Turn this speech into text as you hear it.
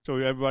So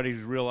everybody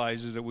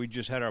realizes that we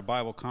just had our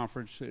Bible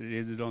conference. It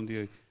ended on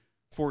the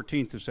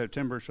 14th of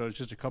September, so it's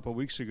just a couple of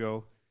weeks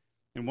ago.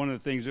 And one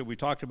of the things that we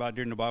talked about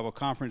during the Bible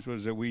conference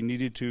was that we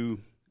needed to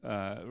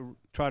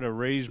try to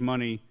raise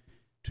money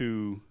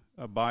to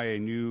buy a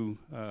new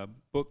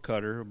book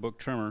cutter, a book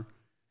trimmer.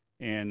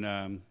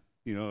 And,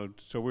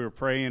 so we were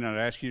praying, and I'd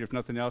ask you, if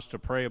nothing else, to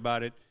pray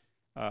about it.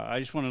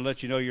 I just want to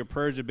let you know your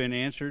prayers have been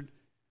answered.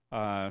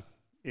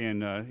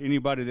 And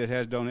anybody that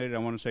has donated, I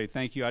want to say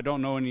thank you. I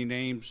don't know any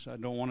names. I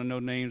don't want to know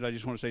names. I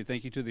just want to say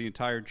thank you to the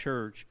entire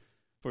church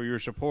for your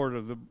support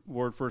of the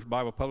Word First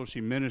Bible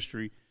Publishing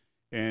Ministry,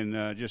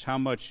 and just how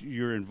much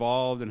you're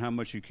involved and how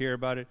much you care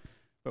about it.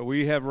 But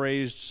we have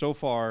raised so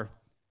far,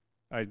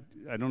 I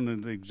don't know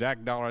the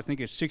exact dollar, I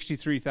think it's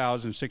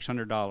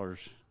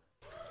 $63,600.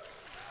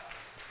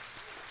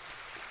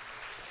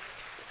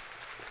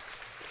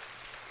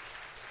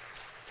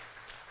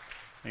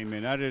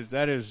 Amen.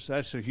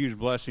 That's a huge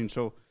blessing.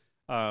 So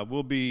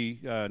we'll be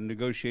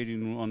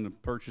negotiating on the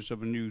purchase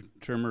of a new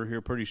trimmer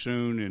here pretty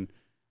soon,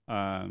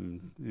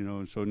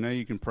 and so now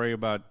you can pray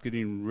about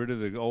getting rid of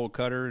the old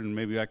cutter, and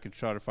maybe I could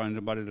try to find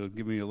somebody that'll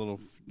give me a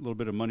little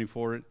bit of money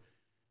for it,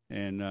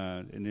 and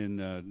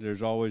then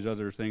there's always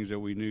other things that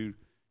we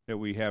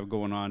have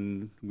going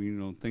on.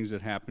 Things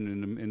that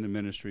happen in the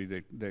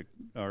ministry that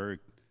are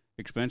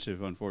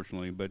expensive,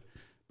 unfortunately, but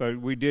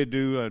we did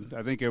do,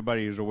 I think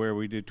everybody is aware,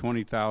 we did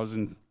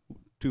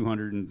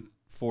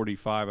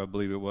 20,245, I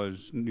believe it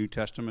was, New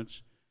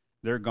Testaments.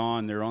 They're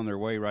gone. They're on their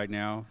way right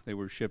now. They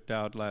were shipped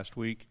out last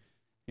week,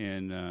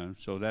 and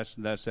so that's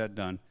that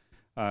done.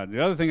 The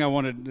other thing I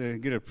wanted to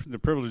get the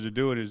privilege to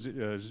do it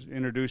is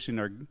introducing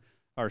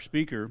our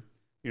speaker.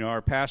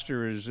 Our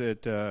pastor is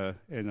at,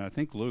 and I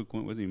think Luke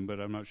went with him,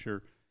 but I'm not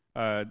sure.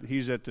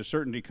 He's at the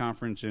Certainty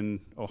Conference in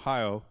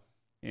Ohio,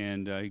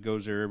 and he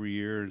goes there every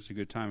year. It's a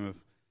good time of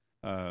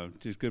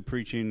just good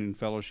preaching and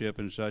fellowship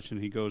and such,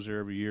 and he goes there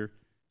every year.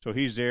 So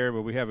he's there,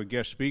 but we have a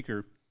guest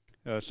speaker.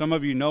 Some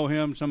of you know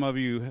him. Some of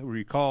you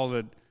recall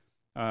that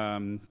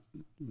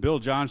Bill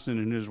Johnston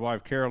and his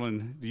wife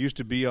Carolyn used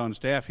to be on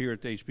staff here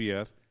at the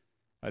HBF.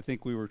 I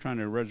think we were trying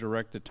to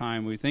resurrect the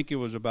time. We think it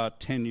was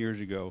about 10 years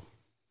ago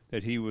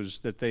that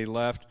they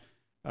left.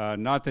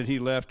 Not that he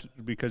left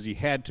because he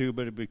had to,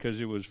 but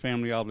because it was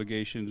family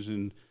obligations.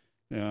 And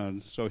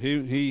so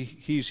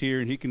he's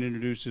here, and he can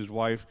introduce his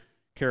wife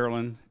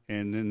Carolyn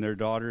and then their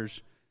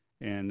daughters,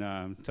 and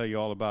tell you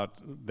all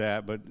about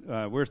that.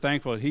 But we're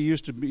thankful. He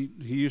used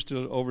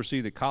to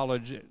oversee the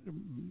college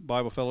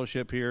Bible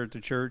fellowship here at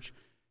the church,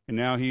 and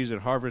now he's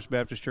at Harvest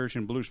Baptist Church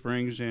in Blue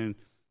Springs, and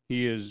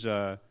he is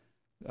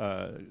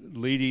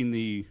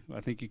leading I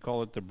think you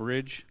call it the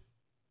Bridge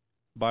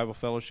Bible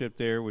Fellowship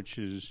there, which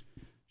is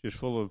just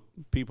full of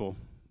people.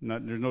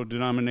 There's no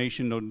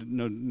denomination, no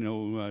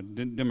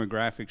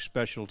demographic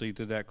specialty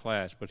to that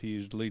class, but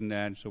he's leading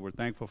that, and so we're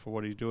thankful for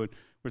what he's doing.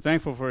 We're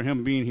thankful for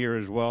him being here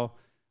as well.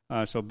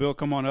 So Bill,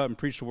 come on up and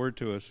preach the word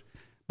to us.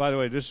 By the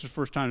way, this is the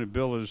first time that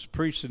Bill has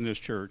preached in this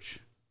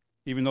church,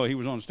 even though he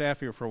was on staff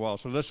here for a while.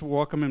 So let's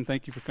welcome him.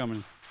 Thank you for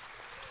coming.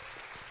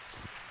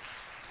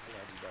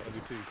 Love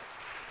you too.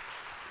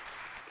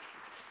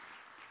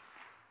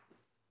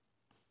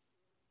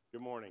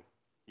 Good morning.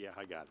 Yeah,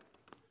 I got it.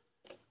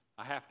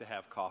 I have to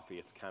have coffee.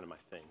 It's kind of my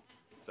thing.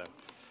 So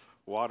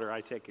water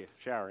I take a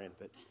shower in,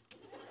 but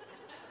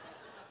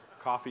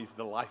coffee's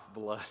the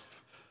lifeblood.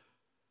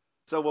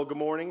 So, good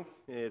morning.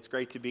 It's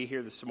great to be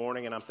here this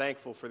morning, and I'm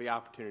thankful for the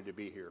opportunity to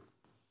be here.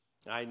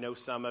 I know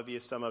some of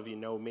you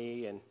know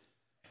me, and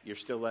you're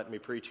still letting me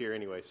preach here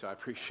anyway, so I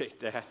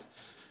appreciate that.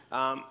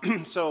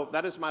 So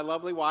that is my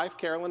lovely wife,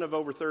 Carolyn, of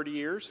over 30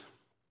 years.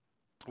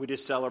 We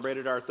just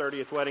celebrated our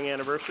 30th wedding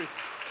anniversary.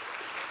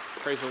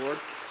 Praise the Lord.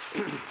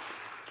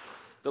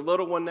 The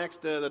little one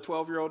next to the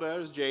 12-year-old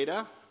is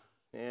Jada,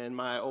 and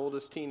my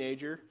oldest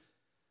teenager,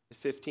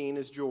 15,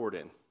 is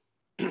Jordan.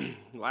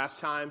 Last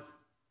time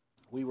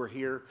we were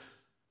here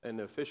in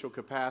the official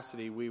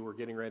capacity, we were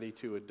getting ready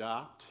to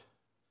adopt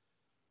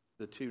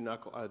the two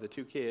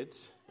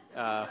kids.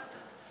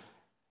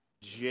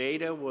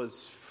 Jada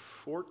was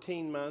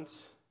 14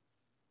 months,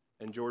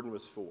 and Jordan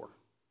was 4.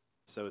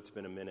 So it's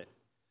been a minute,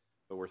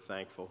 but we're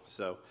thankful.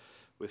 So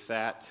with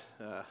that,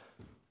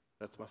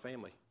 that's my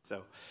family.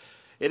 So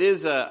it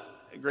is a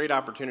great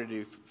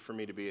opportunity for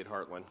me to be at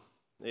Heartland.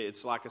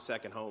 It's like a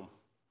second home,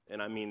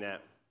 and I mean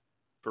that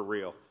for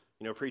real.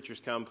 Preachers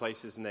come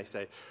places and they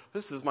say,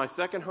 "This is my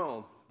second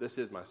home." This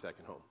is my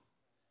second home.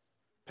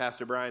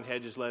 Pastor Brian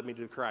Hedges led me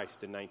to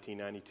Christ in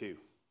 1992.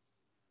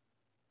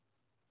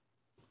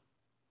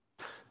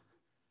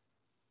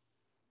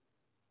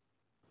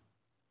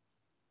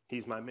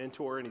 He's my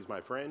mentor and he's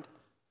my friend,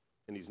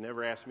 and he's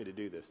never asked me to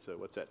do this, so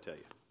what's that tell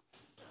you?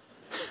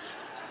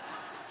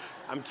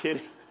 I'm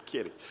kidding.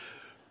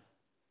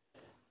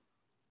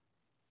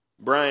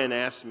 Brian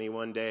asked me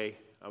one day,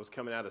 I was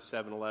coming out of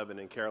 7-Eleven,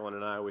 and Carolyn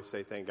and I always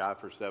say thank God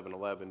for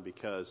 7-Eleven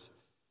because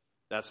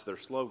that's their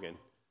slogan.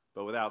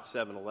 But without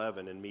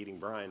 7-Eleven and meeting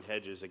Brian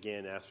Hedges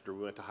again after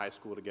we went to high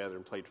school together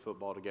and played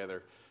football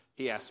together,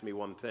 he asked me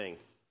one thing: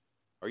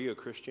 "Are you a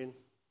Christian?"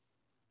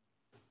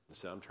 I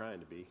said, I'm trying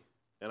to be.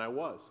 And I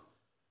was.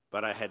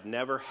 But I had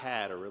never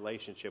had a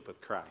relationship with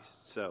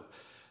Christ. So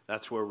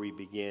that's where we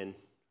begin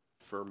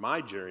for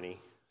my journey,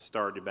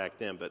 started back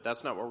then. But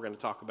that's not what we're going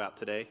to talk about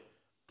today.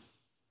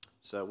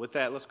 So with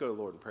that, let's go to the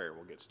Lord in prayer and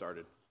we'll get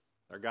started.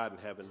 Our God in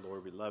heaven,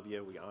 Lord, we love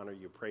you, we honor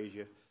you, praise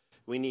you.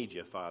 We need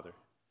you, Father.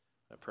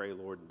 I pray,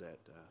 Lord, that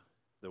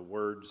the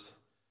words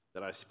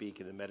that I speak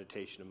and the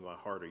meditation of my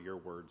heart are your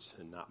words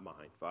and not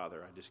mine.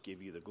 Father, I just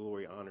give you the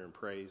glory, honor, and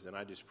praise. And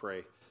I just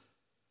pray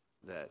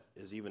that,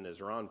 even as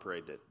Ron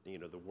prayed, that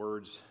the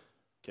words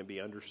can be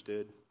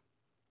understood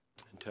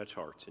and touch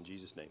hearts. In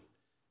Jesus' name,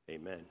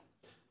 amen.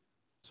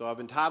 So I've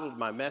entitled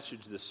my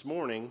message this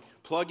morning,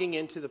 Plugging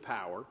into the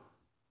Power,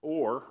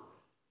 or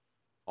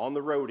On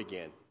the Road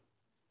Again.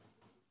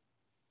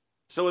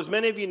 So as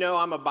many of you know,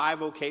 I'm a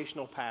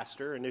bivocational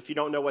pastor, and if you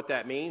don't know what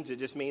that means, it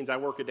just means I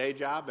work a day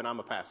job and I'm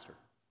a pastor.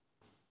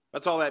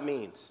 That's all that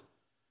means.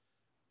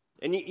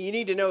 And you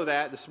need to know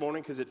that this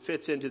morning because it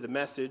fits into the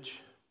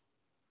message.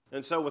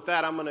 And so with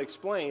that, I'm going to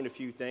explain a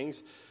few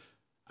things.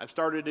 I've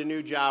started a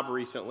new job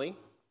recently,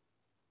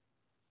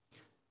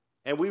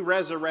 and we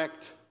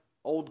resurrect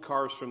old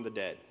cars from the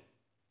dead,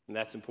 and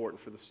that's important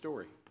for the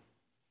story.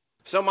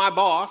 So my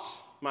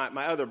boss, my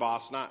other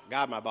boss, not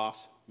God my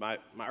boss, my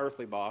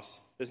earthly boss,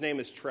 his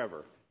name is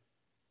Trevor.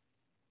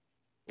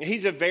 And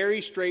he's a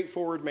very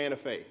straightforward man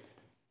of faith.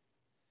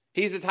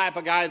 He's the type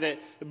of guy that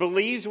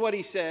believes what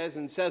he says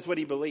and says what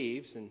he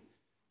believes, and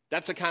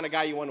that's the kind of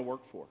guy you want to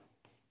work for.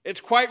 It's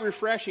quite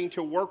refreshing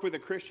to work with a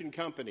Christian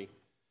company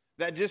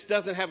that just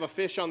doesn't have a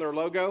fish on their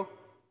logo.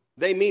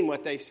 They mean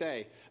what they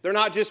say. They're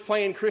not just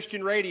playing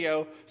Christian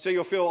radio so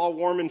you'll feel all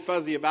warm and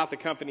fuzzy about the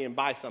company and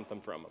buy something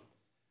from them.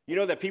 You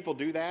know that people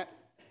do that?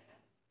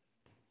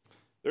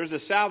 There's a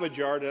salvage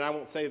yard, and I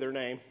won't say their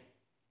name.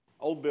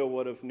 Old Bill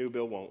would have, new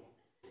Bill won't.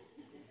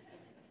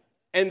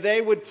 And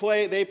they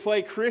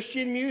play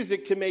Christian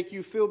music to make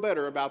you feel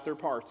better about their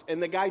parts.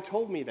 And the guy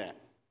told me that.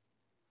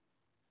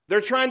 They're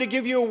trying to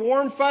give you a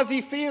warm,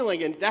 fuzzy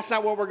feeling, and that's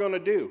not what we're going to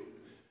do.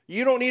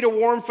 You don't need a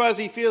warm,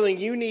 fuzzy feeling.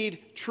 You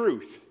need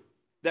truth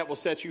that will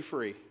set you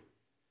free.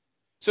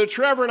 So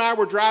Trevor and I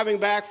were driving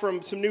back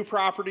from some new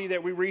property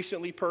that we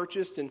recently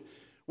purchased, and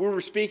we were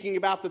speaking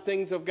about the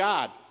things of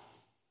God.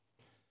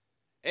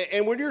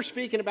 And when you're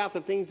speaking about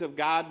the things of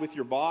God with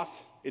your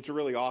boss, it's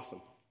really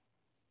awesome.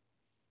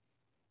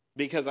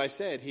 Because I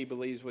said he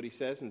believes what he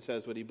says and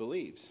says what he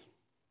believes.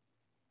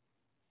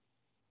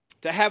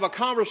 To have a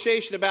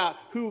conversation about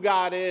who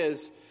God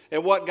is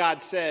and what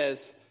God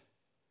says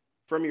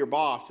from your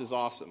boss is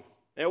awesome.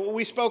 And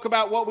we spoke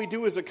about what we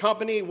do as a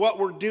company, what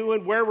we're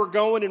doing, where we're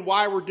going, and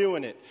why we're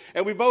doing it.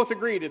 And we both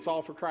agreed it's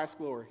all for Christ's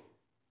glory.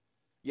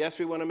 Yes,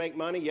 we want to make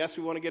money. Yes,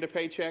 we want to get a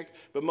paycheck.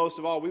 But most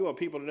of all, we want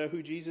people to know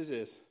who Jesus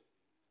is.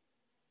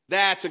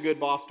 That's a good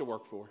boss to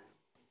work for.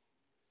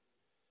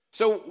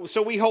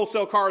 So we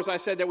wholesale cars. I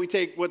said that we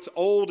take what's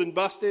old and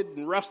busted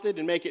and rusted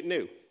and make it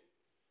new.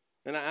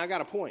 And I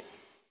got a point.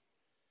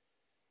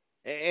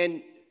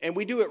 And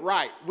we do it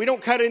right. We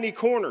don't cut any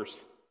corners.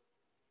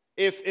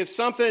 If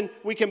something,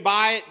 we can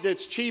buy it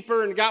that's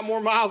cheaper and got more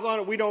miles on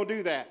it, we don't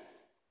do that.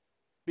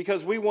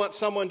 Because we want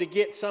someone to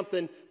get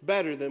something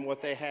better than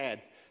what they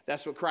had.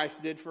 That's what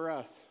Christ did for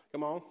us.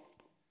 Come on.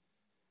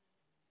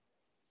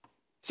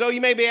 So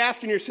you may be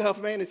asking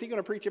yourself, man, is he going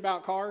to preach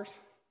about cars?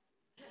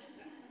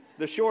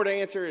 The short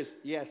answer is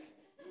yes.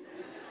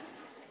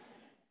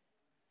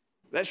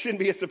 That shouldn't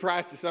be a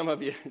surprise to some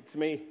of you. It's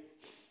me.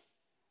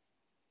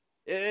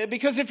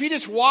 Because if you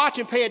just watch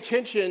and pay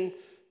attention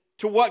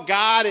to what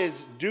God is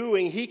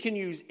doing, he can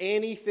use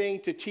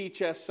anything to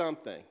teach us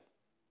something,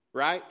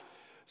 right?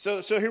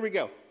 So here we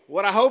go.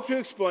 What I hope to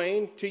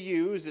explain to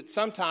you is that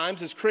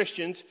sometimes as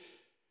Christians,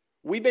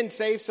 we've been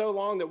saved so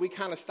long that we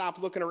kind of stop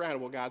looking around at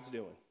what God's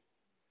doing.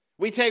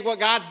 We take what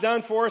God's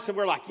done for us and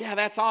we're like, yeah,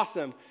 that's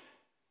awesome.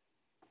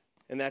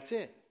 And that's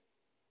it.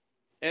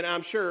 And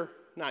I'm sure,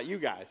 not you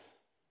guys,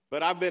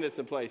 but I've been at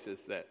some places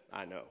that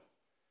I know.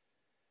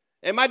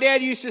 And my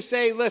dad used to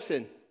say,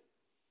 listen,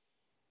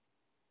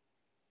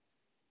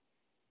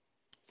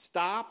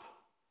 stop,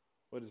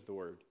 what is the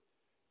word?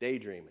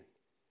 Daydreaming.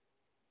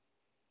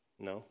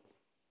 No.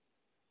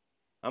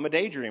 I'm a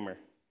daydreamer,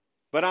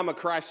 but I'm a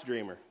Christ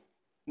dreamer.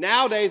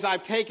 Nowadays,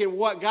 I've taken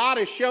what God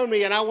has shown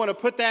me and I want to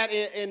put that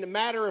in the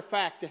matter of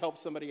fact to help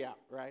somebody out,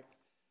 right?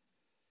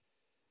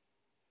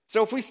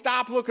 So if we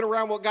stop looking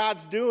around what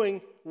God's doing,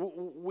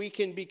 we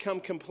can become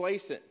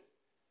complacent.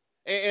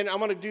 And I'm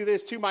going to do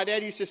this too. My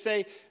dad used to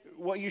say,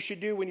 what you should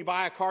do when you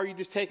buy a car, you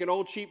just take an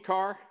old cheap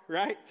car,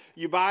 right?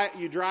 You buy it,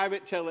 you drive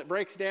it till it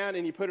breaks down,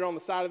 and you put it on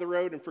the side of the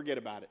road and forget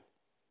about it.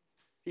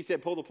 He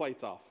said, pull the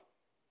plates off.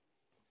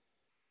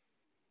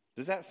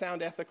 Does that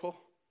sound ethical?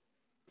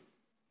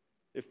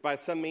 If by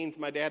some means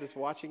my dad is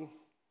watching,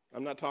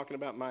 I'm not talking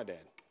about my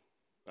dad.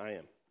 I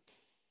am.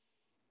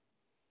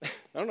 I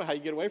don't know how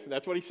you get away from that.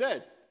 That's what he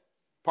said.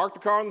 Park the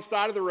car on the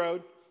side of the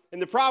road. And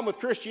the problem with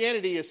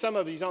Christianity is some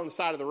of you's on the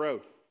side of the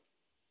road.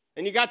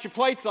 And you got your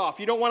plates off.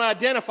 You don't want to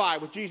identify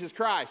with Jesus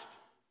Christ.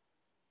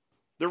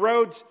 The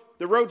road's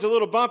the road's a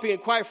little bumpy, and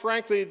quite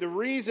frankly, the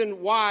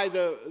reason why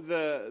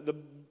the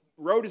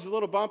road is a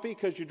little bumpy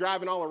because you're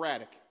driving all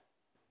erratic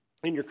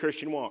in your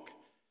Christian walk.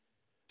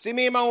 See,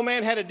 me and my old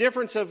man had a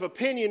difference of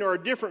opinion or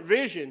a different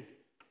vision.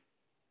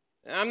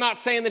 And I'm not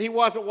saying that he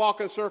wasn't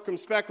walking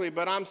circumspectly,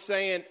 but I'm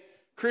saying,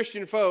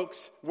 Christian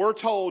folks, we're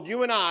told,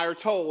 you and I are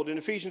told in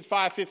Ephesians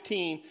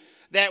 5:15,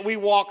 that we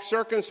walk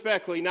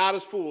circumspectly, not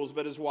as fools,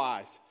 but as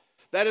wise.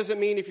 That doesn't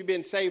mean if you've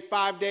been saved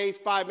 5 days,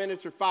 5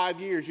 minutes, or 5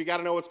 years, you got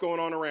to know what's going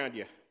on around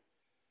you.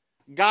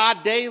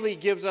 God daily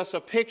gives us a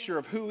picture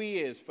of who he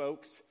is,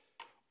 folks.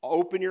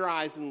 Open your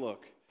eyes and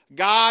look.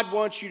 God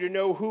wants you to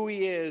know who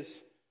he is,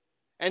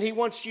 and he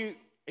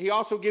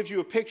also gives you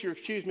a picture,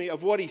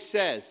 of what he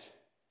says.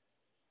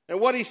 And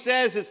what he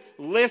says is,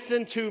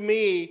 listen to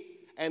me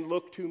and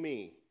look to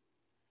me.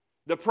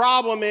 The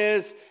problem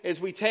is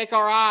we take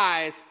our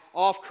eyes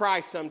off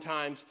Christ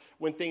sometimes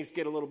when things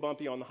get a little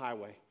bumpy on the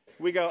highway.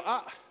 We go,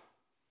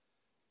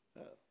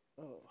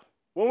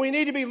 When we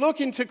need to be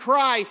looking to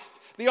Christ,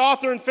 the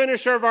author and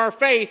finisher of our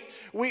faith,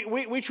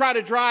 we try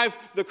to drive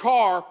the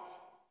car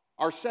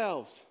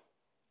ourselves.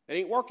 It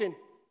ain't working.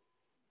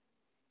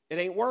 It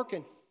ain't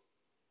working.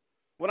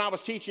 When I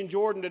was teaching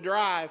Jordan to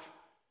drive,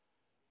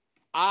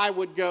 I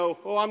would go,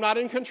 I'm not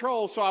in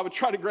control, so I would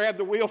try to grab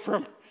the wheel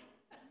from her.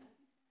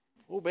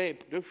 Oh, babe,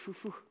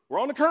 we're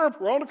on the curb.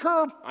 We're on the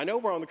curb. I know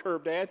we're on the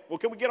curb, Dad. Well,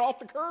 can we get off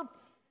the curb?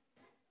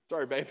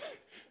 Sorry, babe.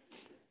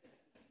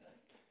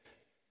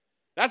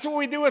 That's what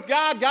we do with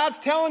God. God's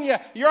telling you,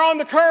 you're on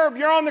the curb,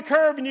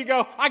 and you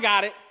go, I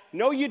got it.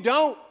 No, you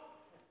don't.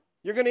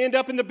 You're going to end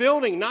up in the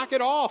building. Knock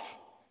it off.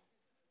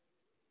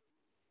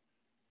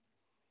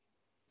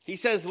 He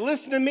says,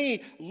 listen to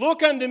me,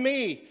 look unto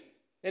me.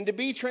 And to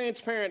be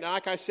transparent,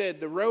 like I said,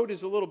 the road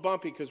is a little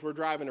bumpy because we're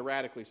driving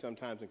erratically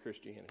sometimes in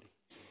Christianity.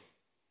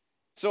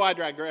 So I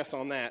digress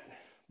on that.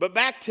 But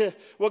back to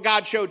what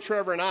God showed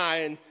Trevor and I,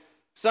 and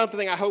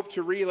something I hope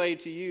to relay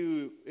to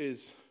you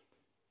is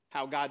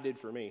how God did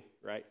for me,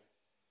 right?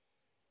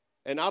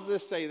 And I'll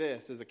just say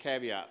this as a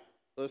caveat.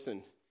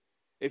 Listen,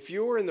 if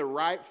you're in the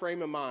right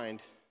frame of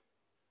mind,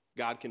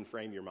 God can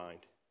frame your mind.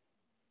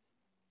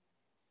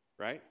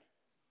 Right?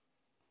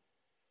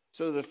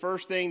 So the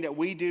first thing that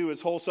we do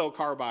as wholesale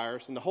car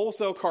buyers in the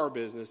wholesale car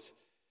business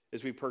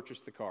is we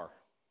purchase the car.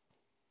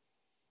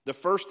 The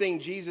first thing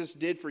Jesus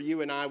did for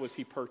you and I was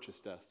he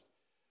purchased us.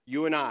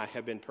 You and I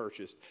have been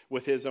purchased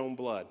with his own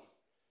blood.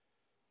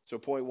 So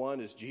point one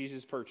is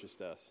Jesus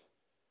purchased us.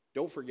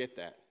 Don't forget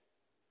that.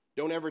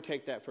 Don't ever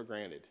take that for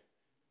granted.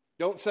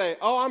 Don't say,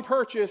 I'm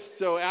purchased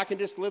so I can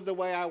just live the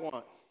way I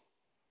want.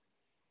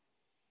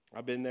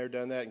 I've been there,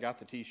 done that, and got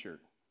the t-shirt.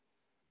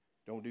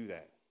 Don't do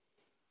that.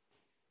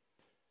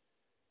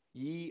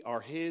 Ye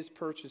are his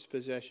purchased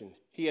possession.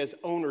 He has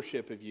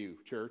ownership of you,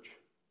 church.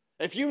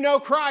 If you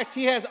know Christ,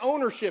 he has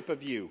ownership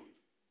of you.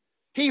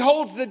 He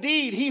holds the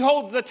deed. He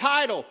holds the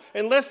title.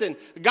 And listen,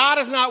 God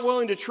is not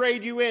willing to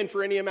trade you in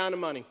for any amount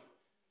of money.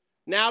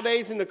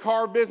 Nowadays in the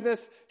car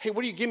business, hey,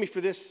 what do you give me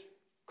for this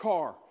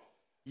car?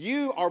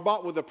 You are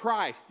bought with a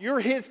price. You're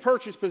his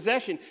purchased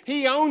possession.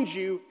 He owns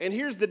you, and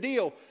here's the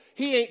deal.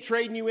 He ain't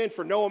trading you in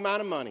for no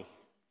amount of money.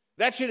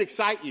 That should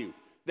excite you,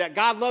 that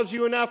God loves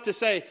you enough to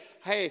say,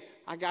 hey,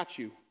 I got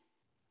you,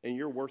 and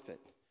you're worth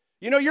it.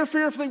 You know, you're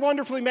fearfully,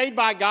 wonderfully made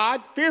by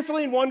God,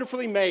 fearfully and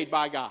wonderfully made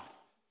by God.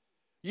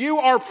 You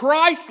are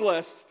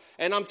priceless,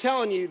 and I'm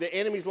telling you, the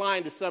enemy's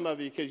lying to some of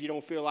you because you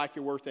don't feel like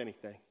you're worth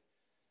anything.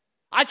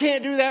 I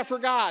can't do that for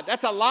God.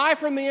 That's a lie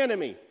from the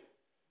enemy.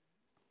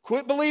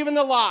 Quit believing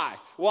the lie.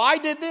 Well, I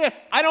did this.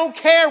 I don't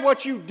care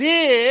what you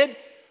did.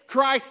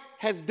 Christ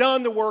has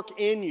done the work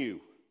in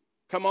you.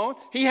 Come on.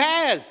 He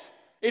has.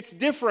 It's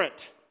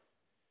different.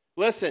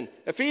 Listen,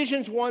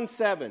 Ephesians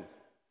 1:7.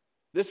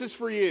 This is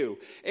for you.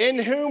 In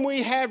whom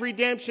we have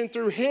redemption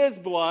through his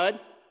blood,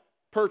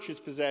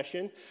 purchased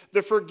possession,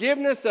 the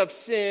forgiveness of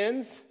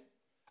sins,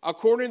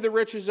 according to the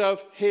riches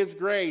of his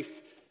grace.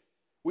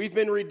 We've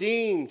been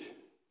redeemed.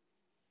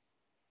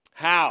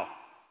 How?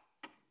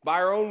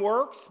 By our own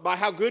works? By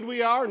how good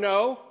we are?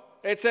 No.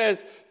 It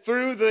says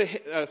through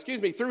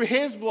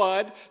his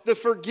blood, the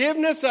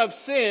forgiveness of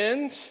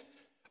sins,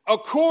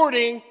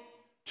 according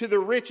to the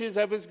riches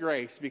of his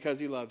grace, because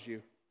he loves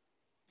you.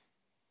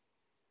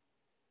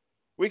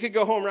 We could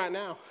go home right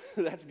now.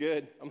 That's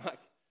good. I'm like,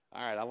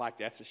 all right, I like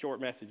that. It's a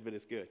short message, but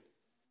it's good.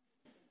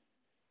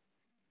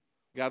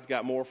 God's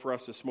got more for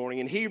us this morning.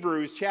 In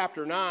Hebrews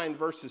chapter 9,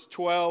 verses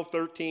 12,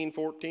 13,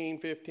 14,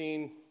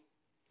 15,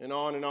 and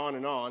on and on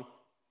and on.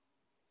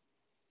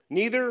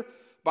 Neither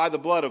by the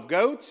blood of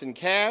goats and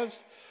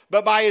calves,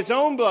 but by his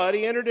own blood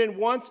he entered in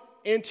once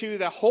into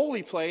the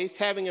holy place,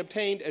 having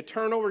obtained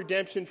eternal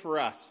redemption for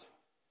us.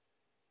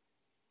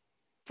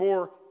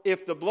 For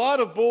if the blood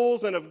of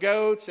bulls and of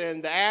goats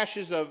and the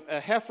ashes of a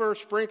heifer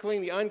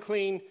sprinkling the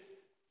unclean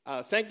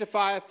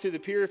sanctifieth to the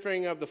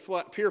purifying of the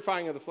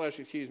flesh,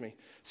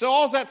 So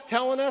all that's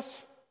telling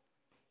us,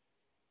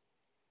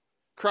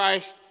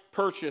 Christ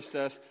purchased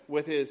us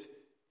with his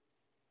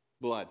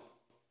blood.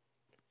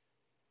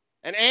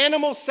 An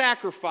animal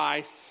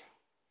sacrifice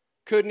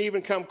couldn't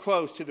even come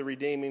close to the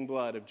redeeming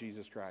blood of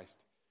Jesus Christ.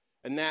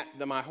 And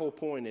my whole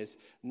point is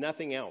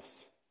nothing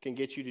else can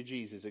get you to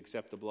Jesus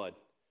except the blood.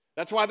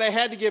 That's why they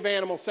had to give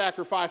animal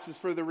sacrifices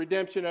for the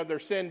redemption of their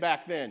sin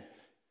back then.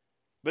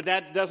 But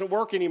that doesn't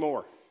work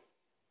anymore.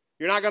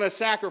 You're not going to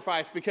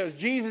sacrifice because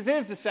Jesus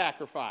is the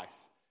sacrifice.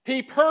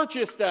 He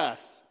purchased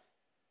us.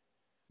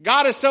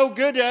 God is so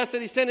good to us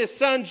that he sent his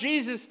son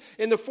Jesus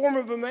in the form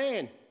of a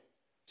man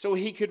so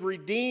he could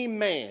redeem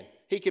man.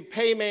 He could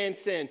pay man's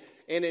sin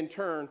and in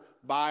turn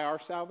buy our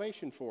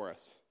salvation for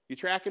us. You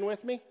tracking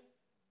with me?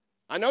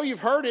 I know you've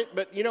heard it,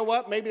 but you know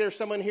what? Maybe there's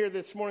someone here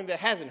this morning that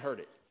hasn't heard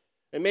it.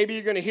 And maybe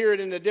you're going to hear it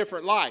in a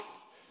different light.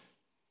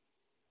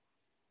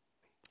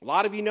 A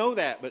lot of you know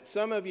that, but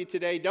some of you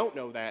today don't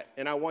know that,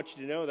 and I want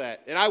you to know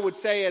that. And I would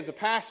say as a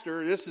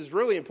pastor, this is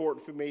really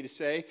important for me to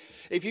say,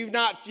 if you've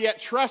not yet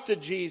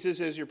trusted Jesus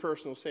as your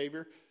personal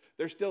Savior,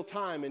 there's still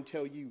time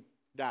until you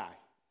die.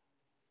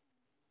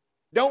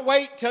 Don't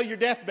wait till your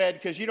deathbed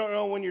because you don't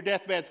know when your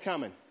deathbed's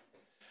coming.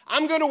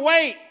 I'm going to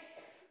wait.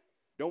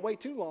 Don't wait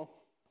too long.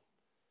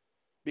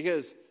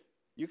 Because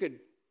you could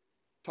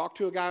talk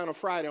to a guy on a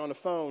Friday on the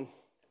phone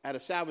at a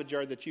salvage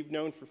yard that you've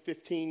known for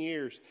 15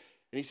 years.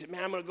 And he said,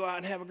 man, I'm going to go out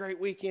and have a great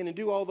weekend and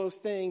do all those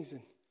things. And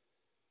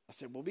I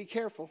said, well, be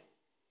careful.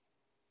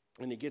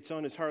 And he gets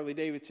on his Harley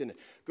Davidson and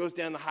goes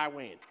down the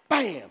highway and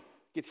bam,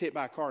 gets hit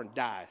by a car and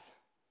dies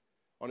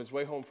on his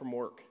way home from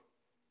work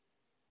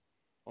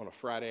on a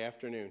Friday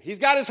afternoon. He's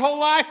got his whole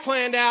life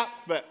planned out,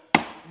 but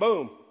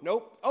boom,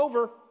 nope,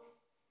 over.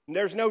 And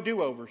there's no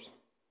do-overs.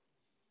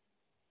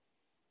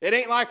 It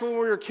ain't like when we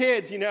were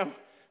kids,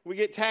 we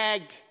get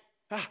tagged.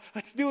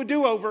 Let's do a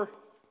do-over.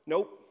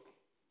 Nope.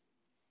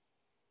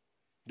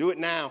 Do it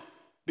now.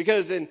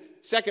 Because in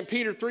 2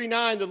 Peter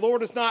 3:9, the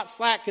Lord is not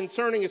slack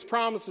concerning his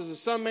promises, as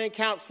some men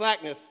count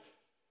slackness,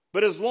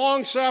 but is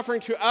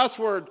long-suffering to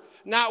usward,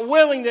 not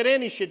willing that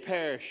any should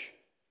perish,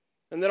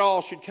 and that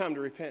all should come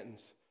to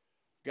repentance.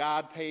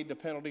 God paid the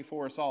penalty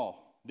for us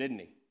all, didn't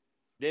he?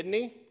 Didn't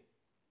he?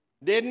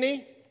 Didn't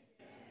he?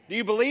 Do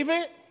you believe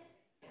it?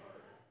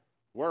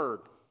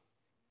 Word.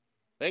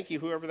 Thank you,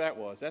 whoever that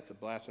was. That's a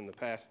blast from the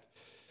past.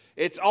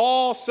 It's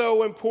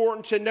also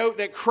important to note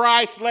that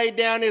Christ laid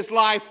down his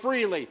life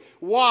freely.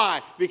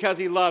 Why? Because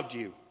he loved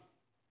you.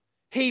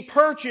 He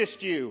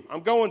purchased you.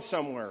 I'm going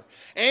somewhere.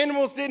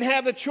 Animals didn't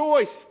have the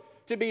choice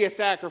to be a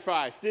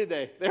sacrifice, did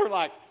they? They were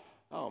like,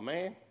 oh,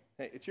 man,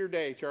 hey, it's your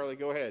day, Charlie,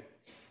 go ahead.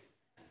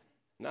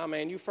 No,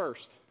 man, you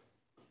first.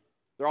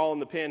 They're all in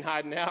the pen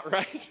hiding out,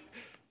 right?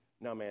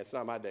 No, man, it's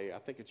not my day. I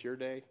think it's your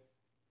day.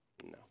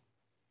 No.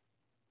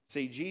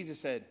 See, Jesus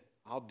said,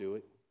 I'll do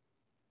it.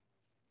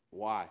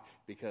 Why?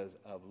 Because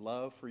of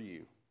love for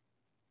you.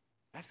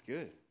 That's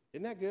good.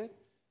 Isn't that good?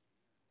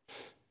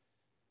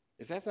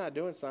 If that's not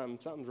doing something,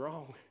 something's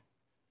wrong.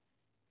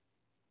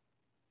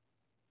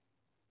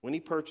 When he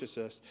purchased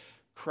us,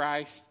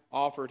 Christ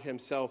offered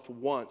himself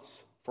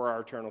once for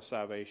our eternal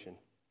salvation.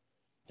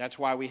 That's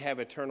why we have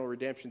eternal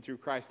redemption through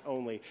Christ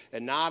only,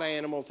 and not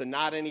animals and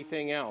not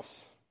anything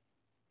else.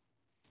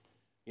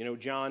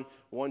 John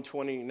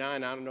 1:29, I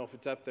don't know if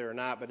it's up there or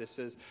not, but it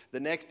says, the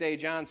next day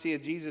John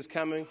seeth Jesus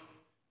coming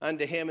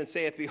unto him and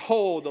saith,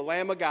 behold, the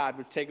Lamb of God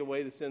would take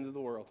away the sins of the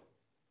world.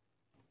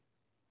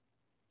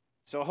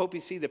 So I hope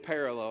you see the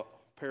parallel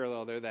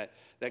there,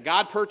 that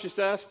God purchased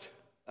us,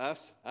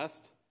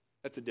 that's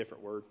a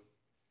different word.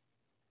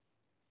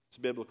 It's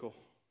biblical.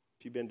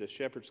 If you've been to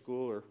Shepherd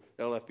School or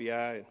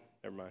LFBI,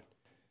 never mind.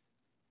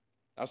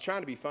 I was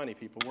trying to be funny,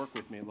 people. Work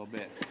with me a little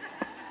bit.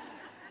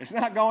 It's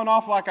not going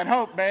off like I'd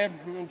hoped, babe.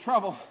 I'm in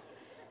trouble.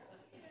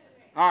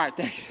 All right,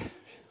 thanks.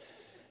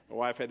 My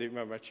wife had to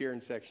do my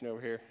cheering section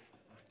over here.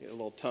 Get a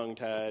little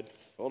tongue-tied.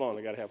 Hold on,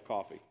 I got to have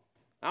coffee.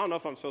 I don't know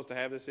if I'm supposed to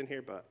have this in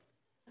here, but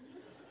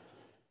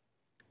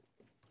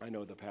I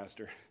know the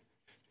pastor.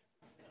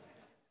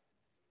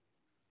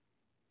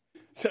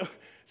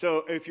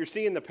 So if you're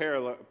seeing the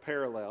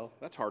parallel,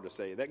 that's hard to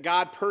say, that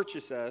God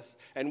purchased us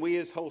and we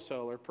as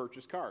wholesaler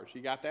purchase cars.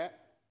 You got that?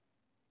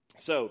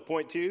 So,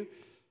 point 2,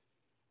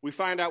 we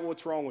find out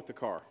what's wrong with the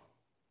car.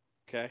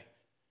 Okay?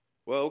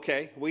 Well,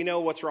 okay, we know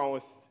what's wrong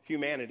with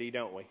humanity,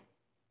 don't we?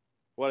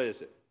 What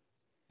is it?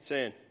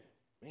 Sin.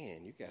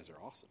 Man, you guys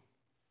are awesome.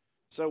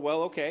 So,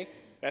 well, okay,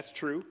 that's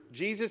true.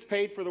 Jesus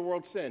paid for the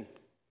world's sin.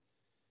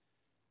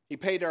 He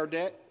paid our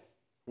debt.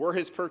 We're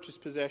his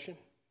purchased possession.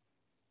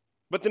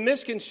 But the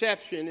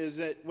misconception is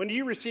that when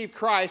you receive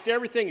Christ,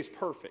 everything is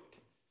perfect.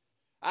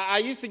 I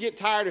used to get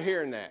tired of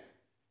hearing that.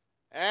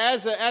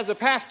 As a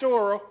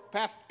pastoral,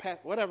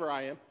 whatever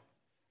I am,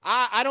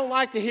 I don't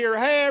like to hear,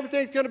 hey,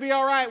 everything's going to be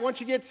all right.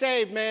 Once you get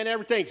saved, man,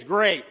 everything's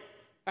great.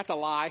 That's a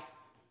lie.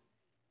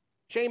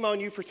 Shame on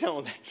you for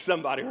telling that to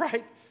somebody,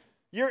 right?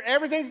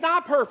 Everything's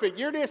not perfect.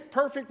 You're just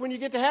perfect when you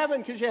get to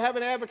heaven because you have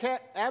an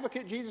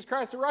advocate, Jesus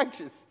Christ the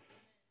righteous.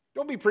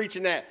 Don't be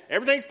preaching that.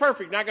 Everything's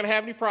perfect, not going to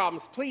have any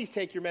problems. Please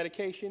take your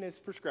medication as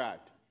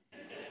prescribed.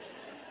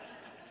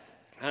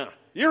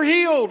 You're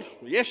healed.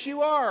 Yes,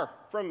 you are,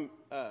 from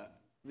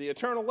the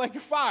eternal lake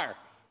of fire.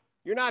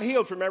 You're not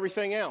healed from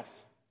everything else.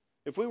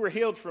 If we were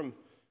healed from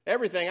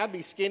everything, I'd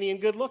be skinny and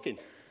good looking.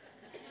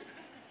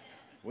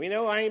 We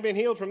know I ain't been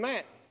healed from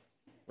that,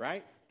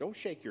 right? Don't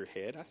shake your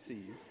head. I see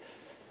you.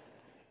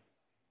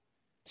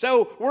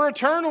 So we're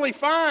eternally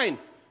fine.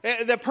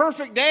 The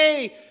perfect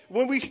day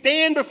when we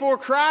stand before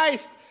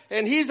Christ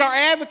and He's our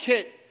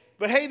advocate.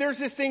 But hey, there's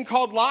this thing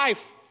called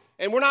life.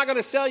 And we're not going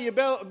to sell you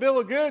a bill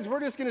of goods. We're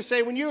just going to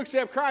say when you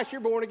accept Christ,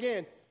 you're born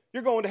again.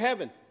 You're going to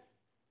heaven.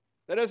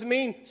 That doesn't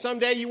mean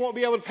someday you won't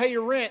be able to pay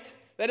your rent.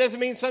 That doesn't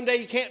mean someday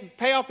you can't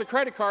pay off the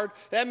credit card.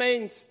 That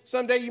means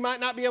someday you might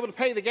not be able to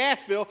pay the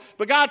gas bill.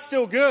 But God's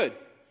still good.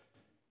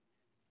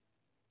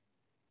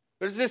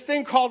 There's this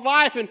thing called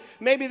life, and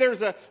maybe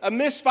there's a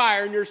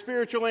misfire in your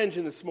spiritual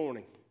engine this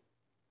morning.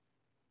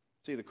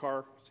 See the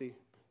car? See?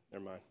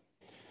 Never mind.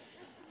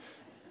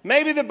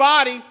 Maybe the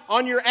body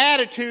on your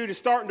attitude is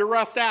starting to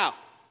rust out.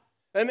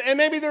 And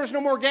maybe there's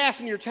no more gas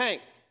in your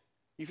tank.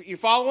 You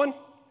following?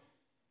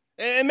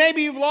 And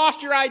maybe you've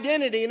lost your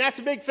identity, and that's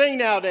a big thing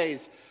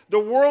nowadays. The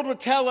world would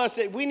tell us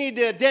that we need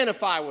to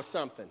identify with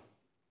something.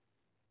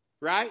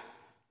 Right?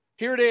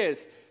 Here it is.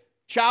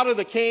 Child of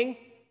the King.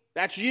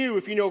 That's you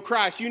if you know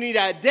Christ. You need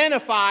to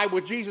identify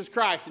with Jesus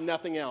Christ and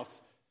nothing else.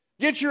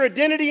 Get your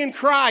identity in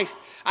Christ.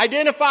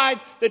 Identify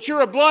that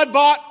you're a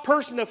blood-bought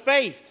person of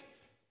faith.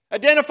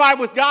 Identify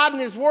with God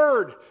and His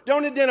Word.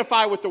 Don't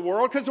identify with the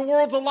world because the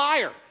world's a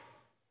liar.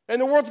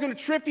 And the world's going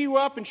to trip you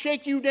up and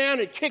shake you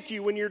down and kick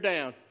you when you're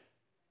down.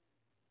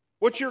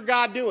 What's your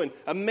God doing?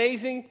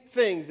 Amazing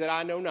things that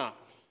I know not.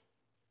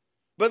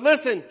 But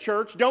listen,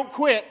 church, don't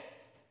quit.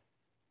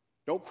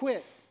 Don't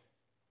quit.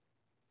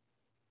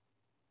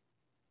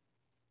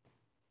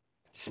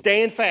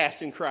 Stand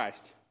fast in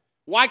Christ.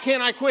 Why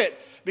can't I quit?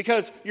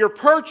 Because you're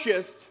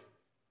purchased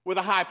with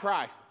a high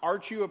price.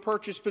 Aren't you a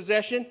purchased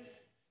possession?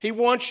 He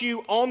wants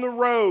you on the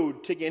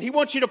road to gain. He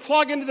wants you to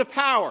plug into the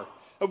power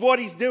of what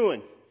He's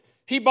doing.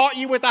 He bought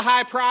you with a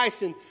high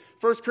price in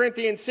 1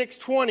 Corinthians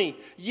 6:20.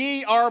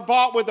 Ye are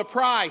bought with a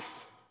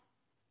price.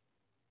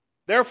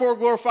 Therefore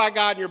glorify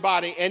God in your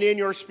body and in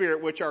your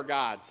spirit, which are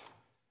God's.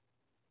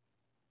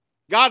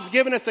 God's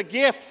given us a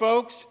gift,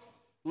 folks.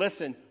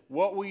 Listen,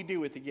 what will you do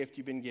with the gift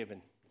you've been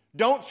given?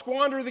 Don't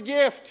squander the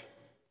gift.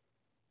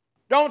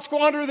 Don't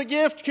squander the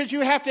gift because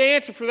you have to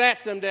answer for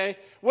that someday.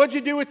 What'd you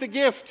do with the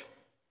gift?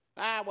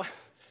 I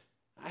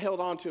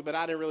held on to it, but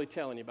I didn't really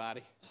tell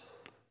anybody.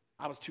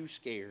 I was too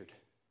scared.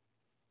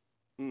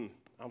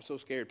 I'm so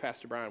scared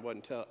Pastor Brian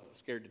wasn't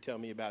scared to tell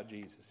me about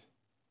Jesus.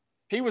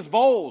 He was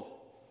bold.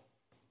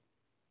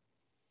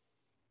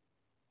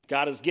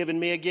 God has given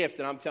me a gift,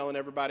 and I'm telling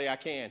everybody I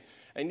can.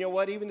 And you know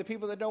what? Even the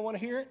people that don't want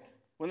to hear it,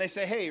 when they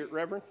say, hey,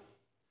 Reverend,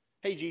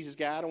 hey, Jesus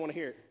guy, I don't want to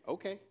hear it.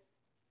 Okay.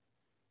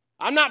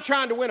 I'm not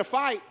trying to win a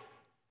fight.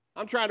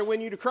 I'm trying to win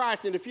you to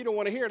Christ, and if you don't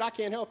want to hear it, I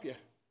can't help you.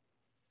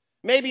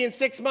 Maybe in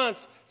 6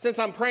 months, since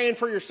I'm praying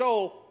for your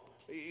soul,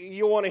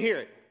 you'll want to hear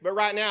it. But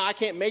right now, I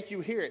can't make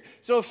you hear it.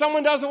 So if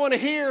someone doesn't want to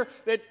hear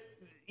that,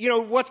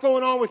 what's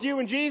going on with you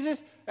and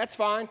Jesus, that's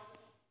fine.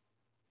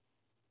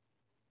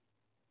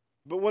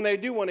 But when they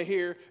do want to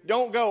hear,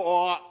 don't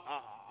go,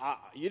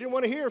 you didn't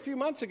want to hear a few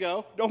months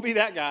ago. Don't be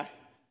that guy.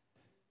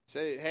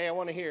 Say, hey, I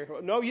want to hear.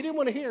 No, you didn't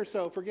want to hear,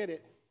 so forget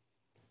it.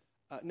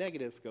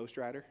 Negative, Ghost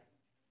Rider.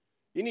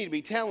 You need to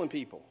be telling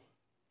people.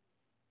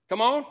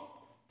 Come on.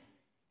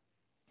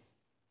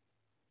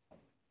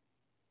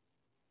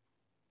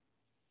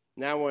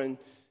 Now when,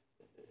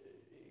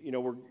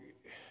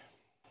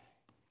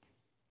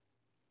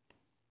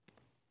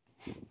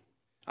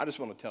 I just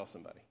want to tell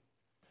somebody.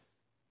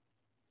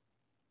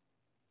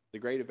 The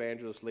great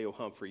evangelist Leo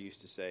Humphrey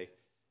used to say,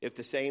 if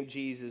the same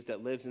Jesus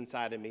that lives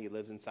inside of me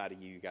lives inside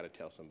of you, you got to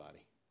tell somebody.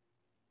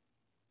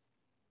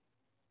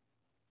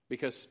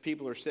 Because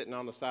people are sitting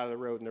on the side of the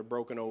road in their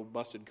broken old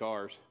busted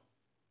cars,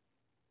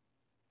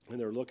 and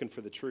they're looking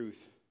for the truth.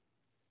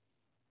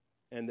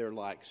 And they're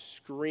like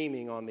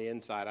screaming on the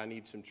inside, I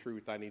need some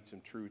truth, I need some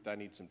truth, I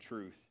need some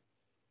truth.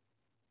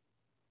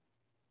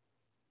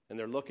 And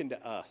they're looking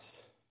to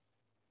us.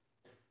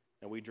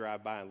 And we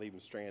drive by and leave them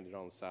stranded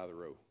on the side of the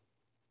road.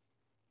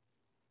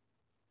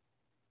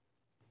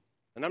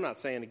 And I'm not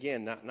saying,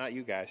 again, not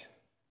you guys.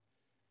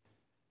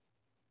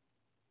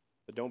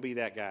 But don't be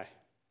that guy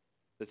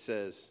that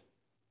says,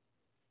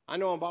 I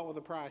know I'm bought with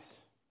a price.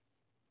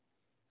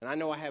 And I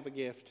know I have a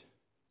gift.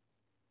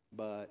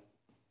 But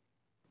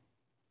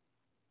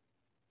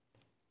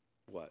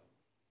what?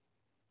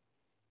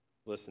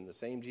 Listen, the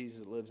same Jesus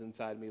that lives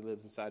inside me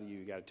lives inside of you.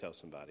 You got to tell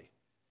somebody.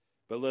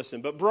 But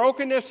listen,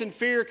 brokenness and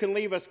fear can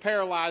leave us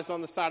paralyzed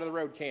on the side of the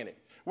road, can't it?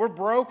 We're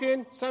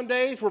broken some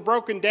days. We're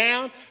broken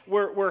down.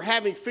 We're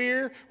having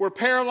fear. We're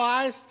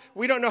paralyzed.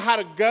 We don't know how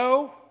to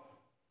go.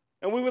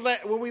 And when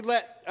we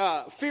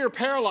let fear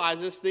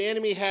paralyze us, the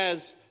enemy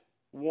has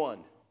won.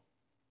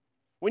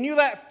 When you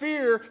let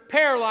fear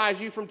paralyze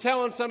you from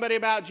telling somebody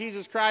about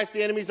Jesus Christ,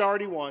 the enemy's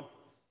already won.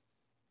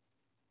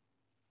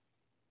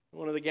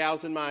 One of the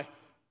gals in my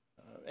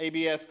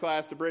ABS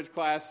class, the bridge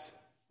class,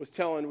 was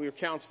telling, we were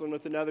counseling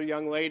with another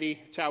young lady.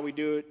 It's how we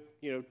do it,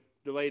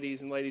 the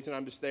ladies, and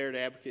I'm just there to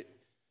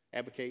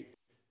advocate.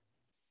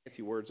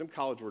 Fancy words. Them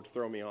college words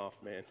throw me off,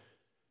 man.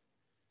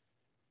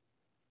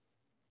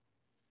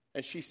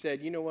 And she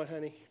said, you know what,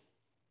 honey?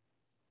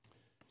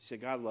 She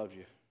said, God loves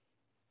you.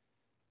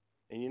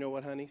 And you know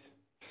what, honeys?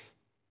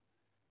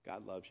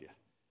 God loves you.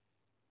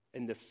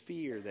 And the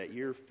fear that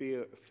you're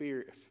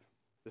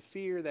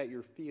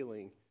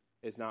feeling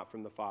is not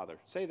from the Father.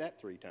 Say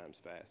that 3 times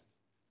fast.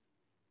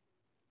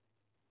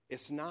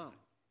 It's not.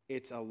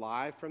 It's a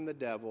lie from the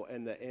devil,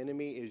 and the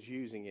enemy is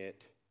using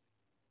it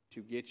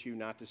to get you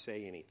not to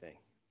say anything.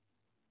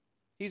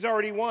 He's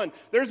already won.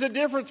 There's a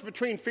difference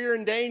between fear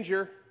and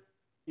danger.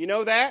 You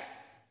know that?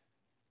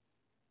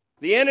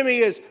 The enemy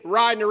is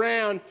riding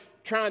around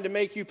trying to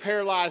make you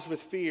paralyzed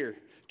with fear,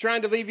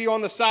 trying to leave you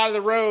on the side of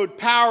the road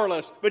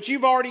powerless, but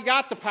you've already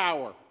got the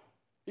power.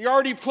 You're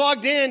already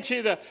plugged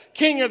into the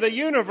King of the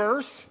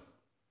universe.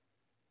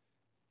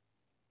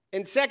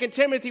 In 2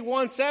 Timothy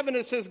 1:7,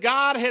 it says,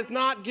 God has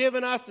not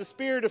given us the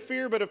spirit of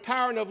fear, but of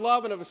power and of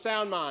love and of a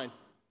sound mind.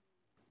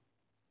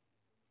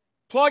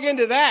 Plug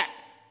into that.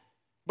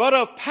 But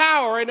of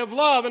power and of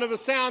love and of a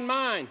sound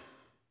mind.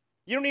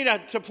 You don't need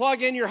to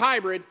plug in your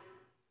hybrid.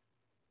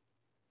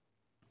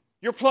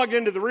 You're plugged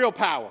into the real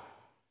power.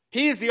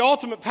 He is the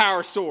ultimate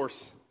power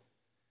source.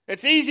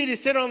 It's easy to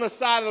sit on the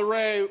side of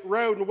the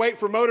road and wait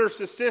for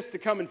motorist assist to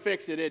come and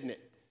fix it, isn't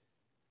it?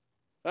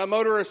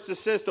 Motorist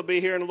assist will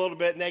be here in a little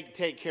bit and they can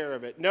take care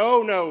of it.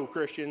 No,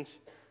 Christians.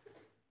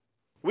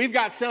 We've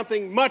got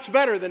something much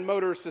better than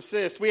motorist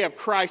assist. We have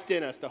Christ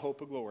in us, the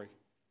hope of glory.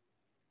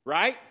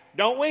 Right?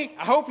 Don't we?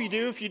 I hope you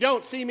do. If you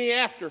don't, see me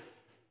after.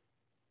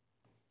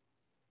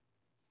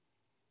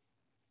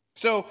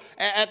 So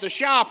at the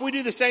shop, we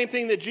do the same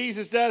thing that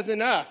Jesus does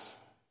in us.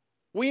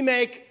 We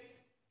make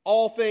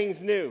all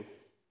things new.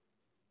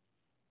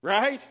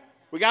 Right?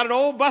 We got an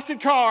old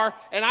busted car,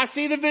 and I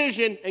see the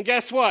vision, and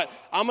guess what?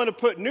 I'm going to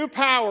put new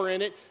power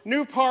in it,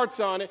 new parts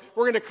on it.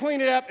 We're going to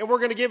clean it up, and we're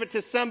going to give it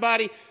to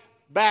somebody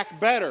back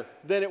better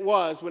than it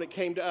was when it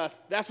came to us.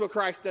 That's what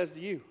Christ does to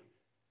you.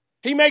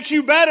 He makes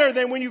you better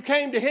than when you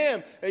came to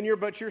Him,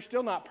 but you're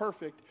still not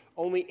perfect,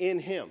 only in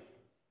Him.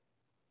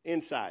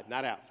 Inside,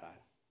 not outside.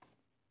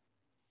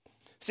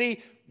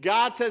 See,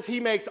 God says He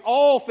makes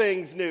all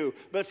things new,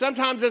 but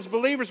sometimes as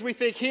believers we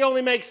think He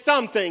only makes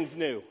some things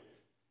new.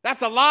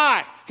 That's a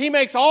lie. He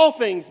makes all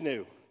things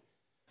new.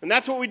 And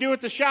that's what we do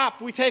at the shop.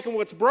 We take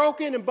what's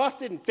broken and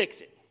busted and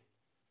fix it.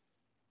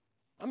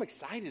 I'm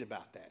excited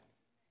about that.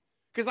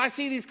 Because I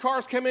see these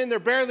cars come in, they're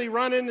barely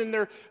running, and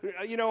they're,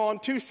 on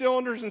 2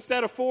 cylinders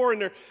instead of 4,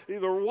 and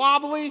they're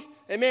wobbly.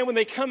 And man, when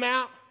they come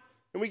out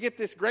and we get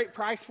this great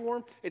price for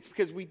them, it's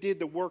because we did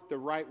the work the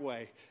right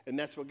way. And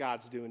that's what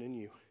God's doing in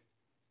you.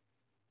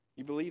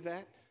 You believe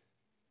that?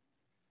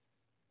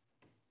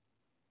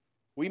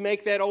 We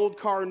make that old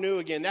car new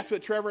again. That's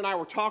what Trevor and I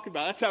were talking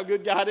about. That's how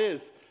good God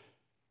is.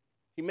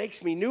 He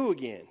makes me new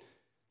again.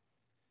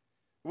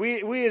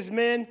 We as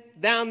men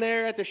down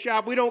there at the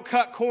shop, we don't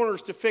cut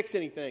corners to fix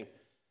anything.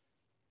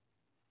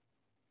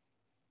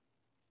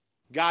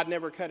 God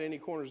never cut any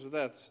corners with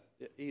us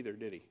either,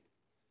 did He?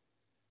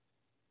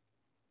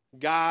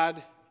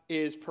 God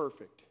is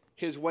perfect.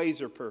 His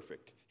ways are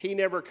perfect. He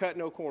never cut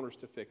no corners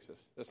to fix us.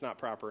 That's not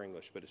proper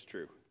English, but it's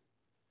true.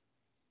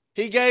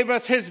 He gave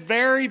us His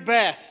very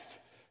best.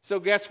 So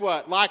guess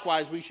what?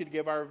 Likewise, we should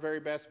give our very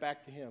best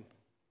back to Him.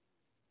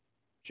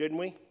 Shouldn't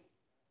we?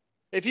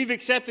 If you've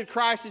accepted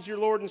Christ as your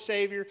Lord and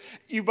Savior,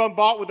 you've been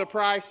bought with a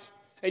price,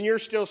 and you're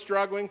still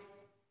struggling,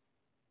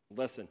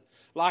 listen,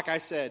 like I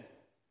said,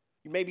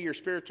 maybe your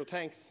spiritual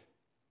tank's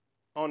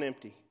on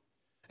empty,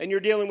 and you're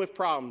dealing with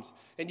problems,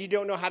 and you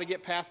don't know how to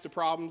get past the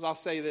problems. I'll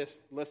say this.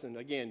 Listen,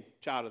 again,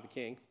 child of the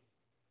King.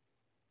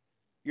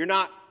 You're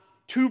not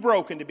too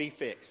broken to be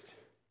fixed.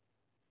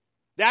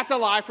 That's a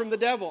lie from the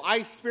devil. I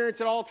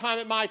experience it all the time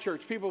at my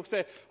church. People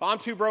say, I'm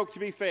too broke to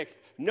be fixed.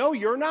 No,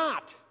 you're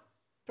not.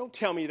 Don't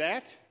tell me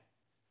that.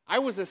 I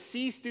was a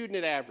C student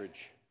at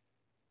average.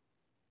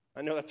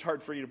 I know that's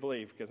hard for you to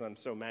believe because I'm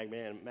so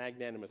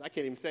magnanimous. I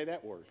can't even say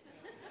that word.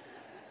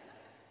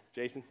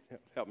 Jason,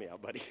 help me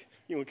out, buddy.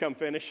 You want to come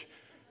finish?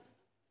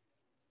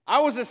 I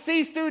was a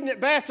C student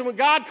at best, and when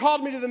God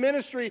called me to the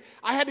ministry,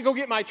 I had to go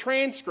get my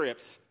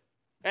transcripts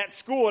at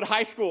school, at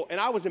high school, and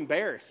I was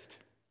embarrassed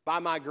by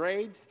my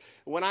grades.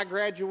 When I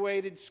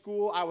graduated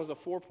school, I was a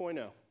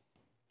 4.0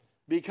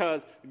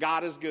 because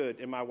God is good,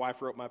 and my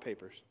wife wrote my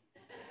papers.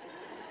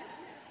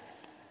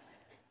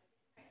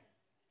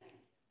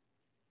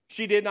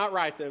 She did not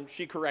write them.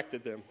 She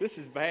corrected them. This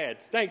is bad.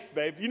 Thanks,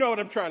 babe. You know what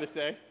I'm trying to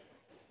say.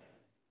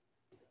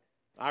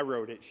 I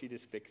wrote it. She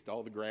just fixed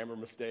all the grammar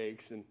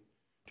mistakes. And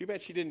too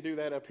bad she didn't do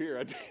that up here.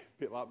 I'd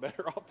be a lot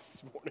better off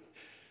this morning.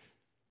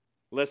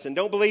 Listen,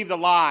 don't believe the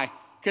lie.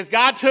 Because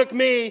God took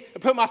me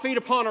and put my feet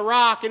upon a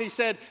rock, and He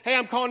said, hey,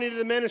 I'm calling you to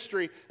the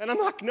ministry. And I'm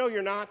like, no,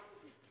 you're not.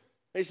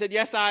 And He said,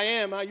 yes, I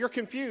am. You're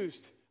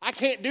confused. I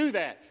can't do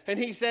that. And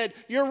He said,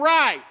 you're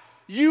right.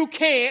 You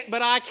can't,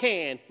 but I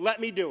can. Let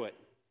me do it.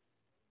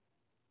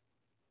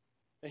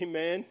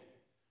 Amen.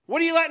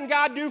 What are you letting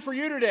God do for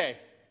you today?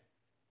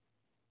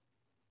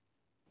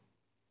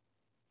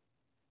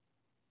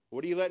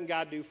 What are you letting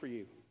God do for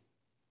you?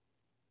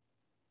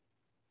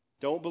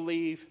 Don't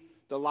believe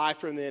the lie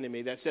from the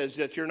enemy that says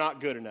that you're not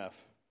good enough.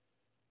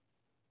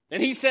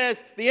 And he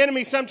says, the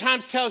enemy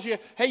sometimes tells you,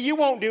 hey, you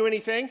won't do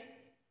anything.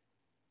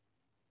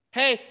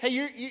 Hey,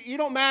 you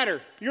don't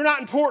matter. You're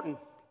not important.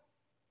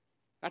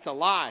 That's a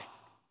lie.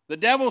 The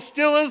devil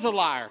still is a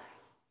liar.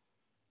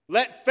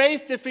 Let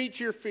faith defeat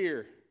your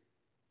fear.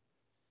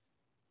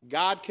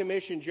 God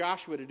commissioned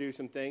Joshua to do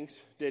some things,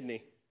 didn't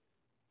he?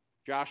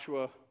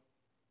 Joshua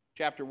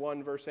chapter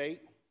 1, verse 8.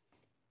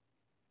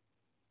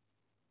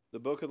 The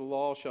book of the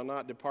law shall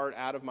not depart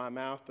out of my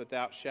mouth, but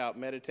thou shalt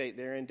meditate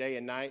therein day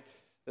and night,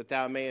 that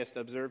thou mayest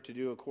observe to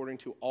do according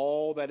to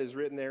all that is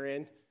written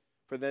therein.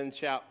 For then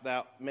shalt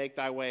thou make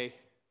thy way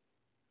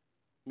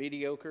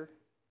mediocre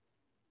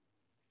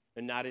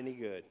and not any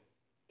good.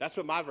 That's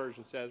what my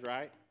version says,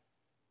 right?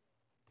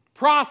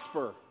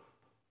 Prosper.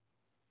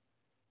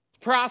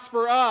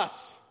 Prosper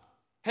us.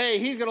 Hey,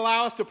 he's going to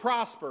allow us to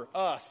prosper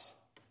us.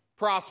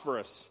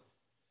 Prosperous.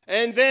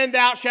 And then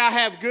thou shalt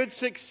have good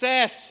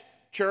success,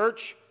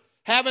 church.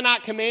 Have I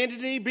not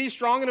commanded thee? Be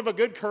strong and of a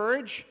good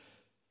courage.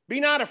 Be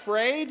not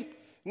afraid,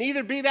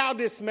 neither be thou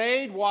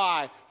dismayed.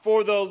 Why?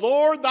 For the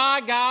Lord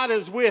thy God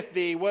is with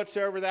thee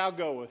whatsoever thou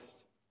goest.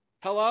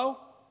 Hello?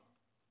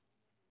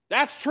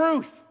 That's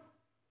truth.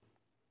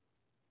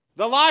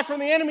 The lie from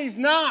the enemy is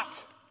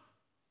not.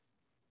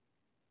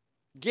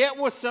 Get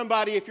with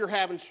somebody if you're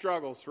having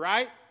struggles,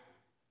 right?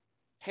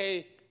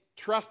 Hey,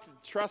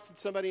 trusted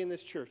somebody in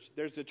this church.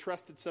 There's a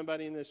trusted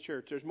somebody in this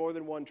church. There's more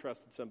than one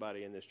trusted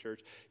somebody in this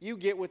church. You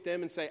get with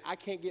them and say, I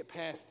can't get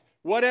past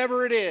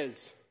whatever it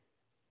is.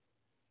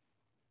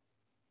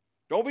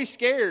 Don't be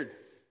scared.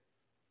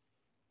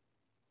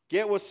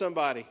 Get with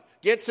somebody.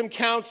 Get some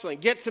counseling.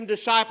 Get some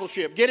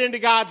discipleship. Get into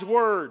God's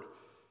Word.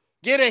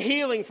 Get a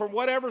healing from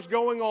whatever's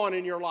going on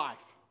in your life.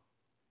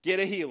 Get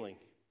a healing.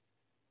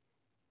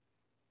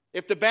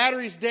 If the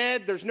battery's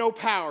dead, there's no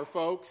power,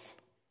 folks.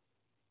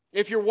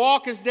 If your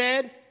walk is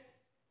dead,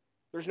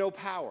 there's no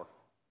power.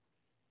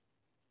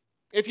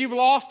 If you've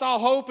lost all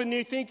hope and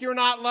you think you're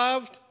not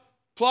loved,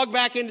 plug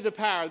back into the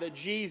power that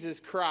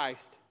Jesus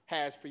Christ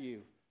has for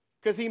you,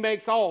 because he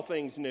makes all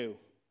things new.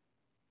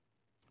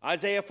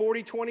 Isaiah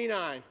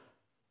 40:29.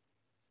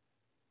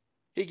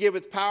 He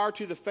giveth power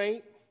to the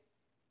faint,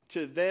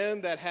 to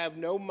them that have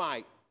no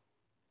might,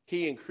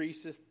 he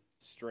increaseth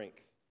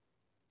strength.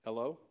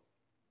 Hello?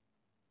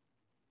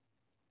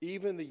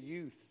 Even the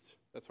youth,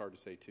 that's hard to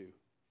say too,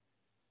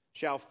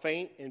 shall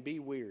faint and be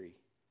weary,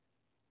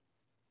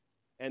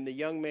 and the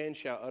young man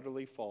shall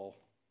utterly fall.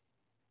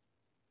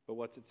 But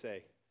what's it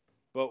say?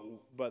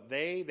 But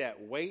they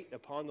that wait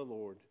upon the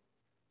Lord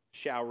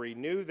shall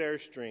renew their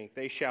strength.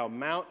 They shall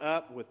mount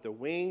up with the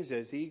wings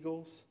as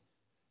eagles.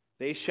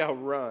 They shall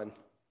run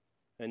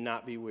and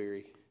not be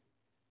weary,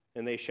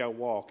 and they shall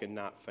walk and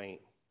not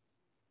faint.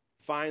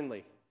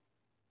 Finally,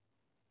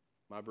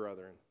 my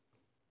brethren,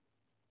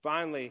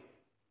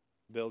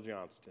 Bill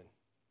Johnston.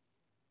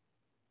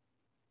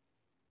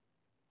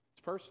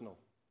 It's personal.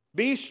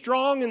 Be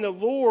strong in the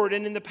Lord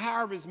and in the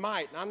power of his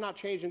might. And I'm not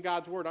changing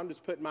God's word. I'm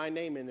just putting my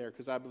name in there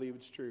because I believe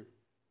it's true.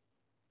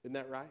 Isn't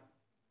that right?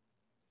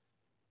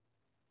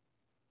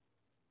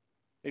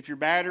 If your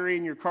battery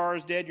in your car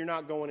is dead, you're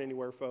not going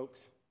anywhere,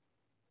 folks.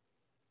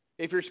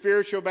 If your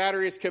spiritual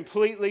battery is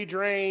completely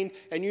drained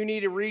and you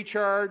need to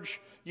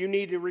recharge, you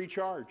need to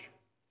recharge.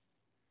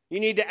 You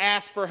need to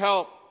ask for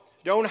help.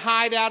 Don't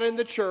hide out in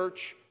the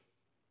church.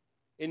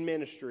 In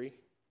ministry,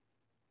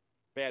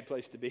 bad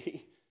place to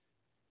be,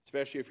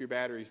 especially if your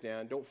battery's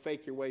down. Don't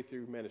fake your way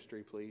through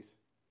ministry, please.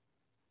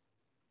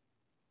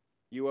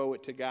 You owe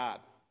it to God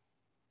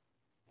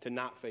to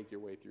not fake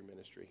your way through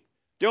ministry.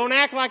 Don't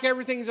act like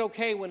everything's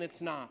okay when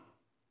it's not.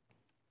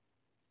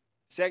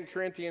 2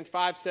 Corinthians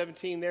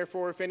 5:17,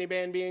 therefore, if any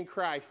man be in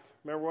Christ,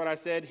 remember what I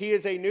said? He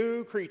is a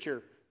new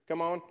creature.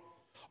 Come on.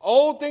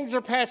 Old things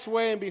are passed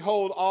away, and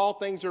behold, all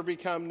things are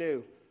become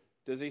new.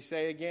 Does he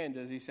say again?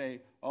 Does he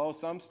say, oh,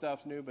 some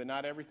stuff's new, but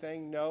not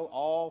everything? No,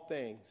 all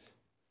things.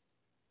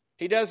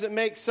 He doesn't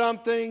make some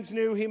things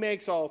new. He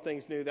makes all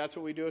things new. That's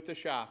what we do at the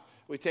shop.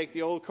 We take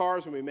the old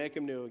cars and we make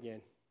them new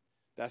again.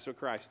 That's what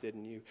Christ did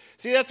in you.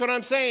 See, that's what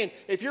I'm saying.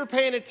 If you're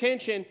paying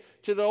attention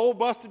to the old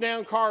busted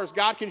down cars,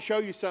 God can show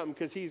you something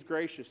because he's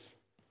gracious.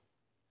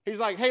 He's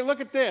like, hey,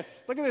 look at this.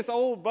 Look at this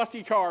old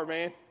busty car,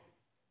 man.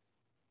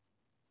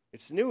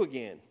 It's new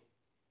again.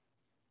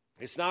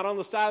 It's not on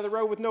the side of the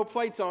road with no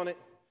plates on it.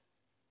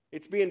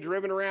 It's being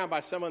driven around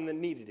by someone that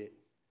needed it.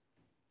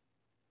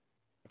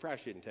 I probably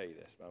shouldn't tell you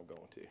this, but I'm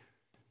going to.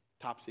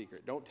 Top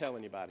secret. Don't tell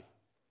anybody.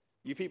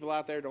 You people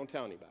out there, don't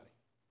tell anybody.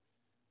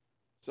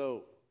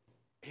 So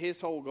his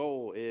whole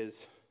goal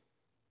is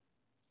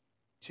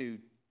to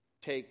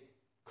take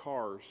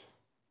cars.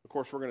 Of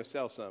course, we're going to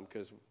sell some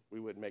because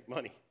we wouldn't make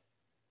money.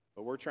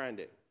 But we're trying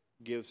to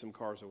give some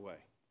cars away.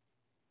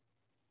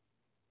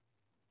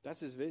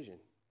 That's his vision.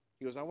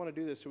 He goes, I want to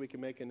do this so we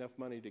can make enough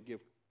money to give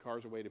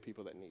cars away to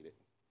people that need it.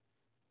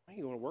 Why do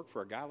you want to work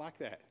for a guy like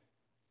that?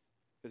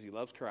 Because he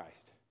loves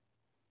Christ.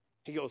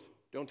 He goes,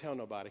 don't tell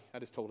nobody. I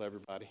just told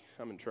everybody.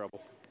 I'm in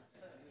trouble.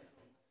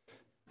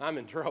 I'm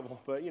in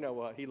trouble. But you know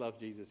what? He loves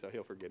Jesus, so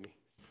he'll forgive me.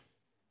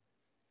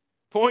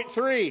 Point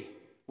 3.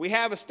 We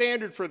have a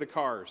standard for the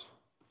cars.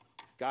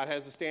 God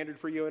has a standard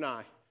for you and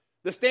I.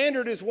 The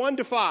standard is 1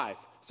 to 5.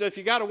 So if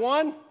you got a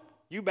 1,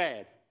 you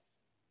bad.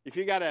 If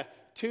you got a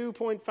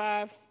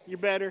 2.5, you're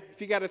better.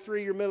 If you got a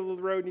 3, you're middle of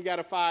the road, and you got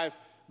a 5,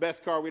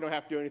 best car, we don't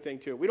have to do anything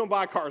to it. We don't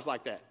buy cars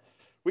like that.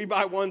 We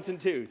buy 1s and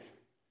 2s.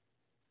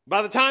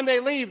 By the time they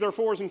leave, they're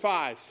 4s and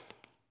 5s. Does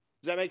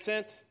that make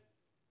sense?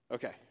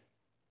 Okay.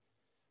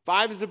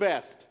 5 is the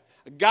best.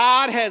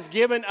 God has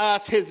given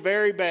us his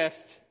very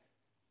best.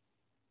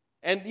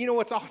 And you know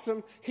what's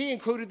awesome? He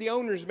included the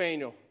owner's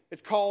manual.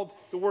 It's called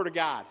the Word of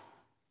God.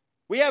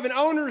 We have an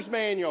owner's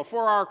manual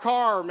for our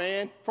car,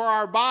 man, for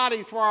our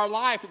bodies, for our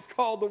life. It's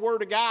called the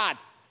Word of God.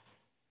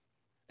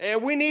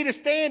 And we need a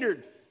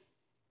standard.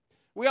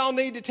 We all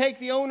need to take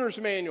the owner's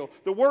manual,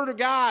 the Word of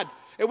God,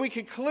 and we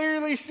can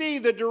clearly see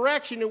the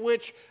direction in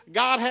which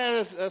God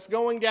has us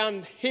going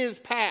down his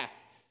path.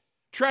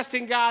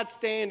 Trusting God's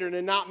standard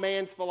and not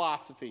man's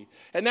philosophy.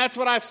 And that's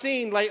what I've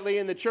seen lately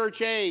in the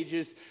church age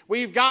is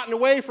we've gotten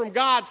away from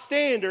God's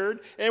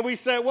standard and we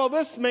say, well,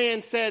 this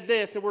man said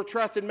this, and we're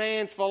trusting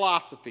man's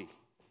philosophy.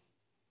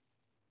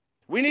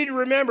 We need to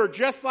remember,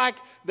 just like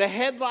the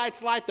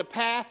headlights light the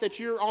path that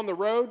you're on the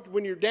road,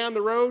 when you're down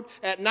the road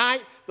at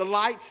night, the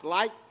lights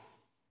light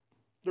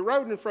the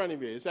road in front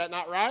of you. Is that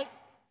not right?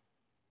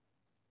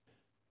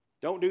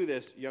 Don't do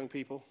this, young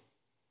people.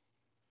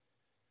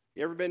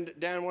 You ever been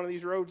down one of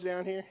these roads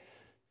down here?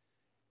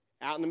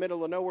 Out in the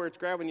middle of nowhere, it's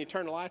gravel, and you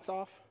turn the lights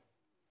off?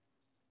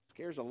 It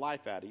scares the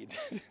life out of you.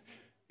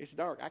 It's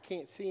dark. I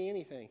can't see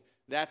anything.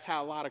 That's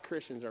how a lot of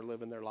Christians are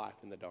living their life,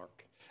 in the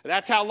dark.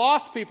 That's how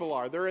lost people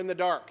are. They're in the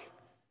dark.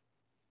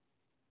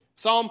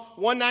 Psalm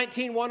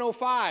 119,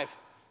 105.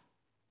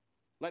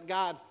 Let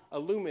God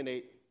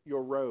illuminate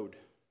your road.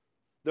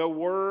 The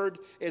word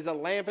is a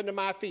lamp unto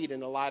my feet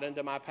and a light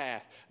unto my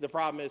path. The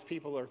problem is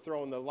people are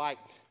throwing the light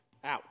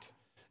out.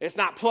 It's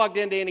not plugged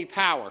into any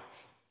power.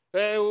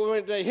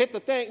 When they hit the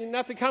thing,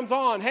 nothing comes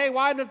on. Hey,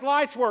 why didn't the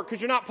lights work?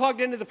 Because you're not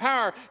plugged into the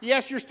power.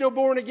 Yes, you're still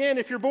born again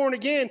if you're born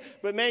again,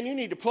 but man, you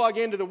need to plug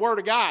into the Word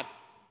of God.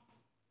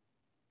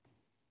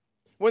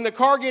 When the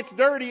car gets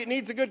dirty, it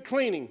needs a good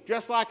cleaning,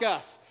 just like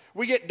us.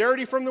 We get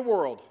dirty from the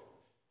world.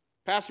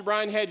 Pastor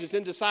Brian Hedges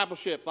in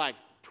discipleship like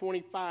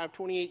 25,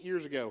 28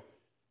 years ago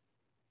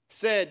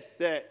said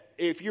that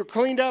if you're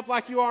cleaned up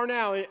like you are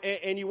now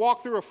and you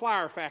walk through a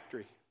flower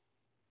factory,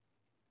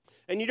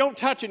 and you don't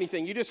touch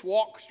anything, you just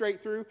walk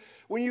straight through,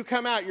 when you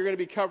come out, you're going to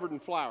be covered in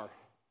flour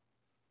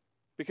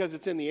because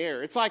it's in the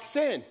air. It's like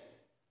sin.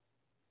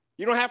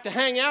 You don't have to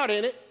hang out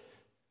in it.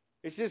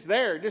 It's just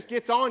there. It just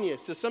gets on you.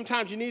 So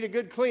sometimes you need a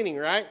good cleaning,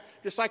 right?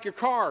 Just like your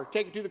car.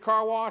 Take it to the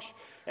car wash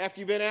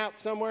after you've been out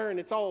somewhere and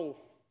it's all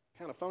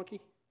kind of funky.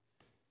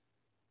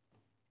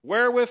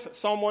 Wherewith,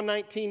 Psalm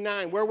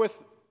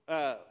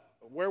 119:9,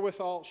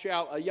 wherewithal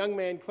shall a young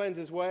man cleanse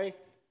his way?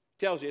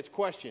 Tells you, it's a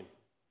question.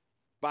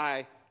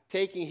 By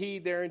taking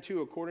heed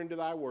thereunto according to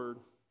thy word.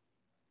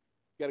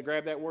 You got to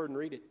grab that word and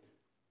read it.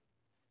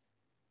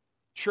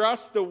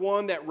 Trust the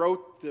one that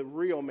wrote the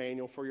real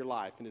manual for your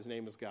life, and his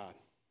name is God.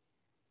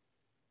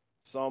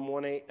 Psalm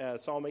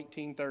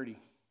 18:30.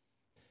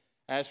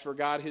 As for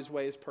God, his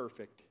way is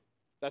perfect.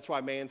 That's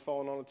why man's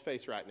falling on its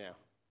face right now.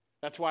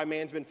 That's why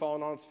man's been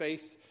falling on its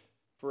face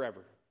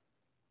forever.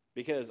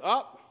 Because,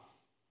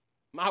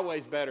 my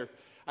way's better.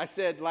 I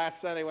said last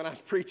Sunday when I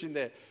was preaching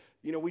that,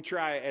 we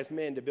try as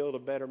men to build a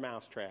better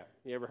mousetrap.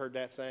 You ever heard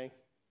that saying?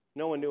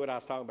 No one knew what I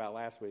was talking about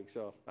last week,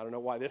 so I don't know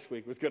why this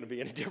week was going to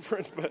be any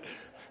different. But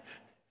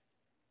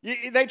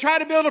they try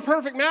to build a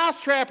perfect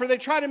mousetrap, or they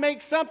try to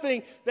make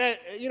something that,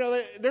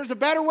 there's a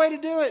better way to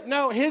do it.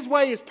 No, his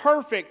way is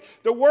perfect.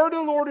 The word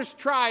of the Lord is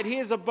tried. He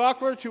is a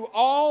buckler to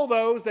all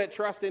those that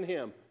trust in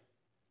him.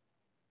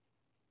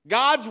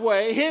 God's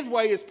way, his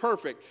way is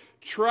perfect.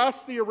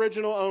 Trust the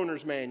original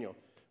owner's manual.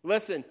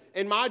 Listen,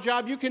 in my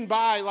job, you can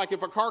buy, like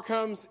if a car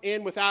comes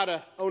in without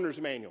an owner's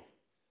manual,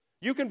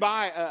 you can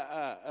buy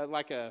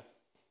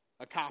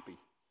a copy.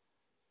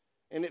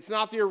 And it's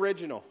not the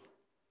original.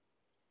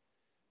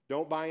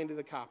 Don't buy into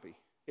the copy.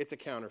 It's a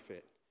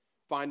counterfeit.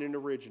 Find an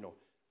original,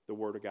 the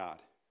Word of God.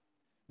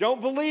 Don't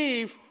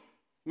believe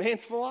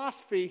man's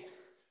philosophy.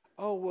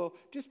 Oh, well,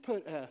 just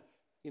put a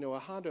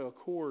Honda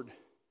Accord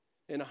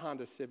in a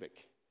Honda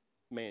Civic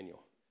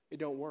manual. It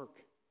don't work.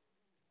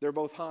 They're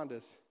both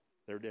Hondas.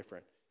 They're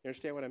different. You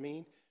understand what I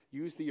mean?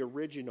 Use the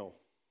original.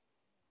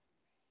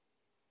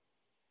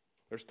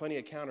 There's plenty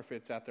of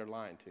counterfeits out there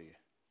lying to you.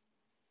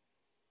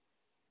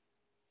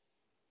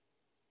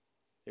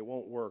 It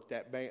won't work.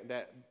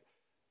 That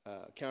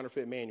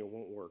counterfeit manual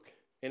won't work.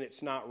 And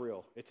it's not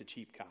real. It's a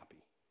cheap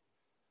copy.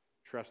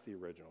 Trust the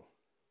original.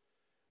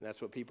 And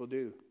that's what people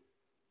do.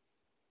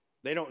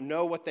 They don't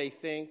know what they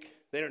think.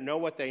 They don't know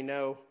what they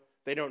know.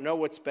 They don't know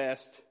what's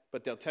best,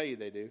 but they'll tell you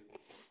they do.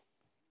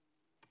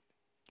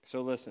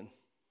 So listen.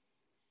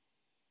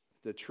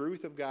 The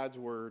truth of God's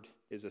word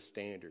is a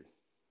standard.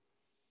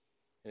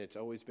 And it's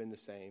always been the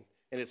same.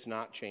 And it's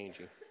not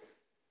changing.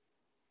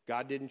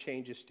 God didn't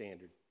change his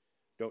standard.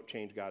 Don't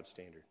change God's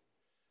standard.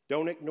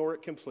 Don't ignore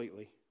it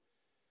completely.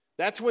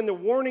 That's when the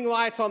warning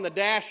lights on the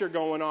dash are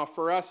going off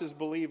for us as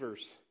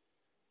believers.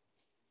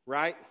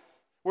 right?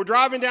 We're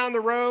driving down the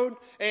road,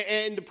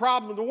 and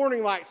the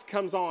warning lights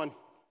comes on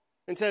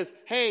and says,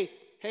 hey,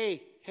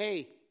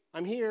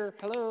 I'm here,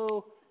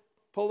 hello,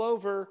 pull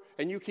over,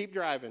 and you keep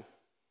driving.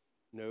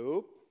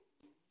 Nope.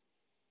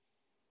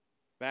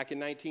 Back in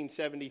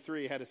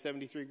 1973, I had a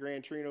 73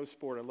 Gran Torino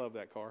Sport. I love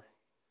that car.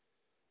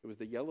 It was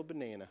the yellow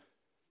banana.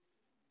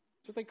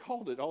 That's what they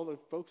called it, all the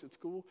folks at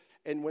school.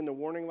 And when the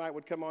warning light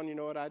would come on, you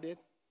know what I did?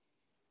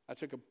 I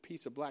took a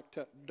piece of black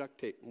duct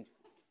tape.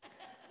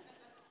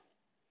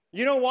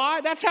 You know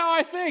why? That's how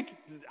I think.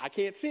 I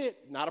can't see it.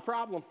 Not a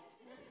problem.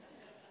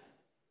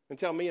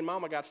 Until me and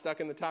Mama got stuck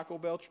in the Taco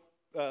Bell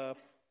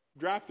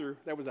drive-thru.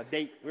 That was a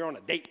date. We were on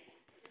a date.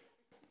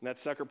 And that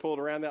sucker pulled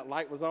around, that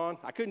light was on.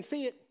 I couldn't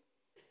see it.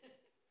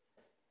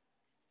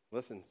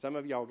 Listen, some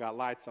of y'all got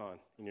lights on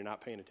and you're not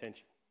paying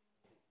attention.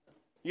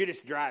 You're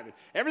just driving.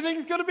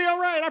 Everything's going to be all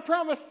right, I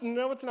promise.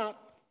 No, it's not.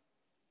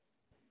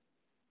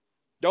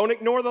 Don't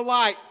ignore the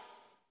light.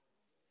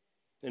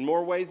 In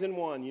more ways than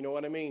one. You know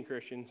what I mean,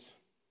 Christians?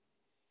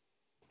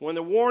 When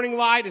the warning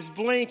light is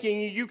blinking,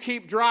 you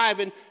keep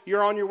driving,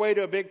 you're on your way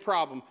to a big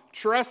problem.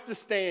 Trust the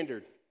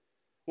standard.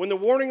 When the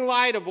warning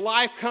light of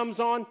life comes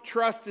on,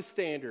 trust the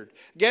standard.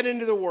 Get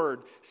into the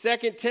Word.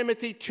 2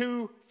 Timothy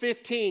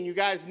 2:15, you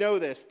guys know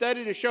this.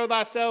 Study to show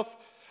thyself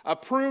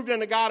approved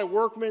unto God, a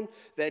workman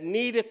that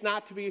needeth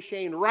not to be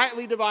ashamed,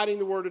 rightly dividing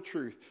the word of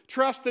truth.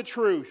 Trust the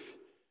truth.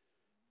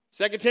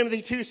 2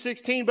 Timothy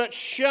 2:16, but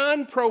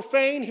shun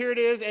profane, here it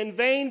is, and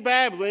vain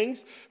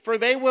babblings, for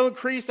they will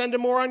increase unto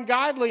more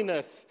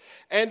ungodliness,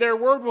 and their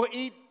word will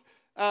eat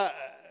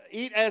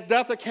as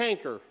doth a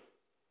canker.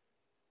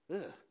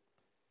 Ugh.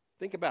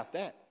 Think about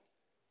that.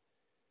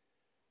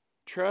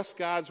 Trust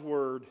God's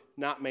word,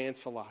 not man's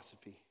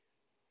philosophy.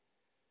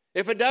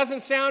 If it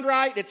doesn't sound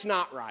right, it's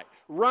not right.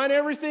 Run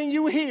everything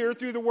you hear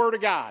through the Word of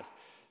God.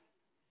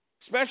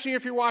 Especially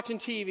if you're watching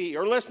TV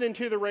or listening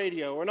to the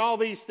radio and all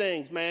these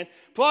things, man.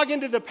 Plug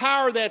into the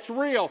power that's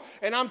real.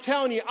 And I'm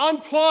telling you,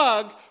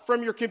 unplug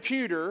from your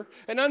computer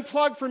and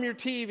unplug from your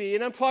TV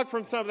and unplug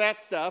from some of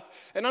that stuff.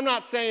 And I'm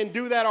not saying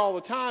do that all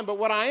the time, but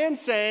what I am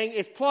saying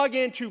is plug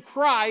into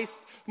Christ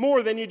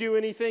more than you do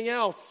anything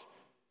else.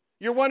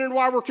 You're wondering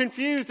why we're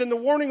confused and the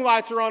warning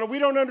lights are on and we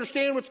don't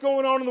understand what's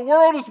going on in the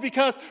world is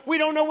because we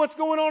don't know what's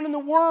going on in the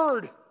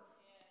Word.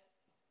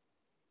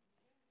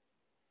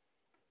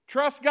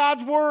 Trust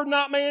God's Word,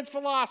 not man's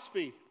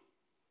philosophy.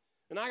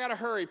 And I got to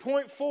hurry.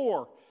 Point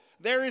 4,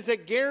 there is a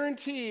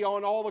guarantee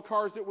on all the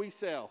cars that we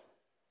sell.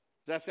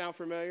 Does that sound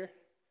familiar?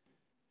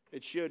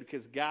 It should,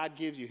 because God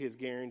gives you His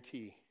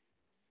guarantee.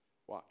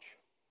 Watch.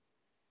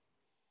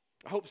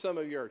 I hope some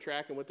of you are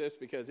tracking with this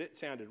because it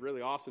sounded really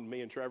awesome to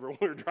me and Trevor when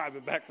we were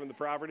driving back from the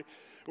property.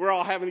 We're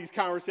all having these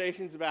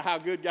conversations about how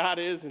good God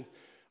is and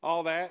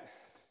all that.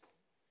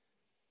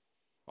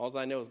 All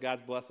I know is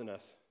God's blessing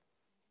us.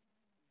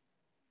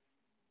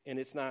 And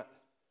it's not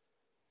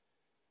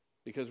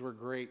because we're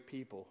great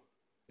people.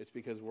 It's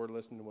because we're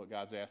listening to what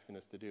God's asking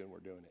us to do and we're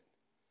doing it.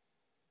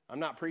 I'm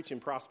not preaching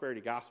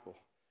prosperity gospel.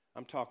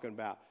 I'm talking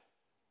about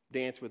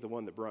dance with the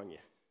one that brung you.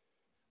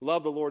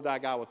 Love the Lord thy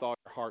God with all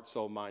your heart,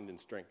 soul, mind,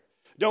 and strength.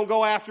 Don't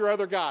go after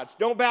other gods.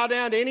 Don't bow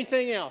down to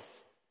anything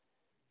else.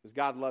 Because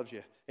God loves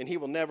you. And He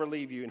will never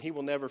leave you. And He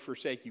will never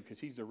forsake you because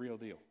He's the real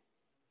deal.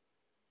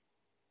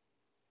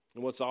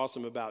 And what's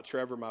awesome about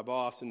Trevor, my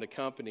boss, and the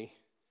company,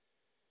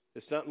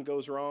 if something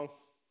goes wrong,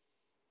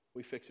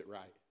 we fix it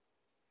right.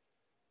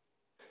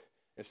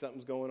 If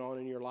something's going on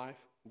in your life,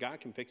 God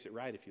can fix it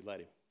right if you let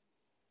Him.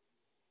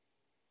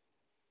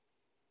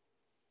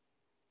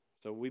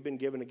 So we've been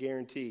given a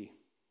guarantee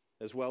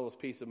as well as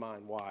peace of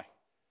mind. Why?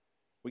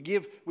 We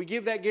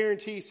give that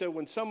guarantee so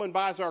when someone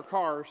buys our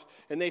cars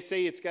and they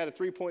say it's got a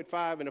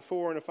 3.5 and a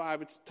 4 and a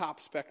 5, it's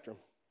top spectrum.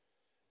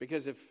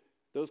 Because if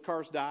those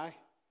cars die,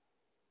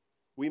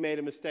 we made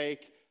a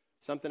mistake,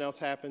 something else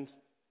happens,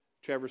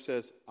 Trevor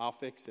says, I'll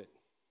fix it.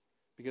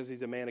 Because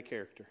he's a man of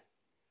character.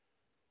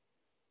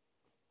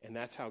 And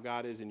that's how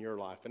God is in your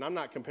life. And I'm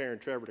not comparing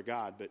Trevor to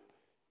God, but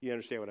you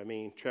understand what I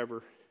mean.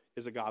 Trevor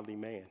is a godly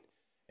man.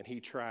 And he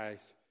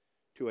tries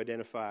to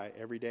identify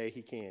every day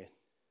he can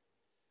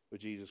with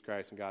Jesus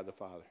Christ and God the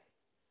Father.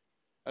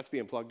 That's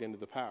being plugged into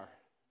the power.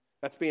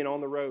 That's being on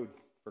the road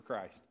for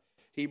Christ.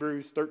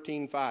 Hebrews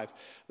 13:5.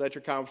 Let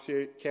your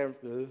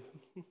conversation...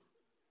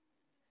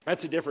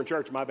 That's a different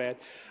church, my bad.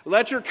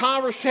 Let your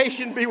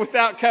conversation be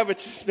without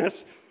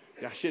covetousness.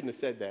 I shouldn't have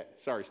said that.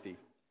 Sorry, Steve.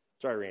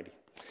 Sorry,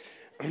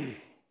 Randy.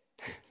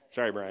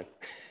 Sorry, Brian.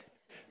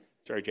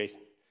 Sorry, Jason.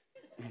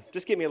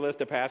 Just give me a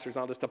list of pastors,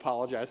 and I'll just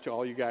apologize to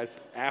all you guys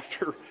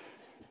after.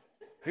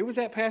 Who was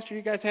that pastor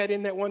you guys had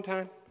in that one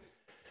time?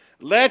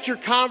 Let your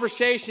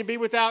conversation be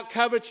without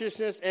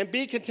covetousness, and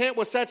be content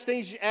with such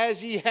things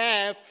as ye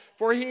have,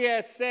 for he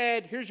has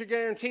said, here's your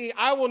guarantee,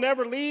 I will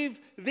never leave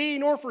thee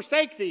nor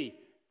forsake thee.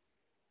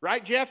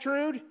 Right, Jeff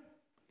Trude?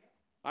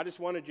 I just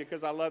wanted you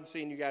because I love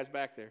seeing you guys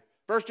back there.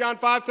 1 John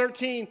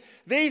 5:13,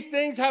 these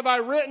things have I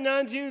written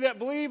unto you that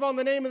believe on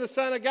the name of the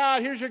Son of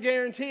God. Here's your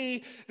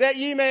guarantee, that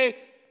ye may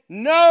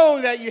know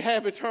that you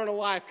have eternal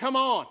life. Come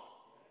on.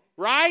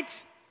 Right?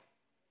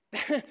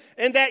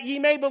 and that ye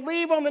may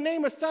believe on the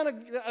name of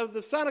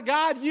the Son of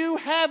God, you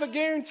have a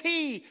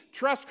guarantee.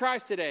 Trust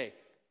Christ today.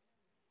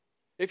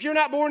 If you're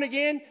not born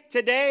again,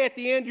 today at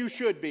the end you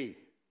should be.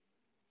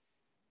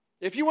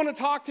 If you want to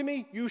talk to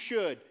me, you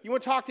should. You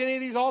want to talk to any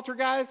of these altar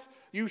guys?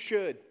 You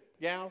should,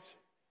 gals.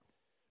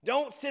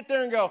 Don't sit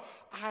there and go,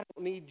 I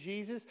don't need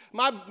Jesus.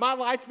 My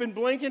light's been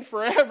blinking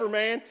forever,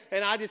 man,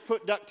 and I just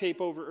put duct tape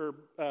over,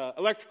 or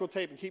electrical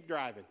tape and keep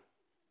driving.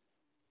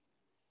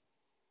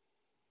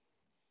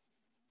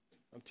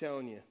 I'm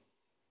telling you,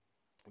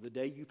 the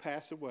day you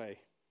pass away,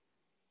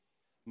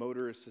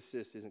 motorist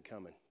assist isn't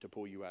coming to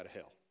pull you out of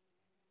hell.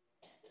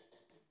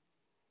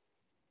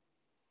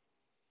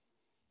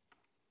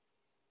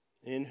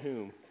 In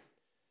whom,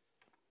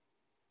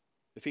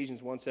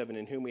 Ephesians 1:7,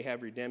 in whom we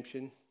have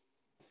redemption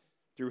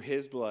through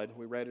his blood,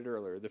 we read it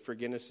earlier, the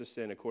forgiveness of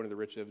sin according to the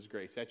riches of his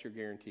grace. That's your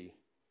guarantee.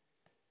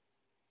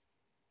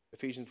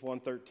 Ephesians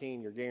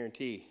 1:13, your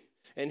guarantee.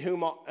 In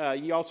whom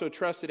ye also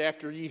trusted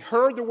after ye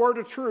heard the word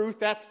of truth,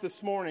 that's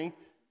this morning,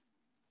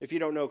 if you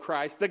don't know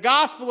Christ, the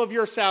gospel of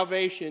your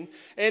salvation,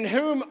 in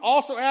whom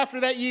also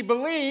after that ye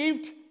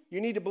believed. You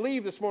need to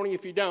believe this morning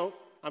if you don't.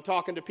 I'm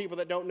talking to people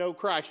that don't know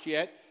Christ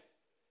yet.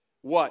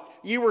 What?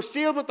 You were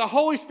sealed with the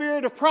Holy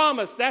Spirit of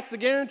promise. That's the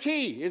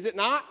guarantee, is it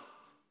not?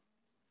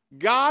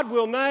 God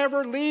will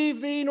never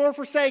leave thee nor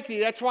forsake thee.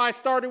 That's why I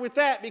started with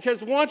that,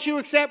 because once you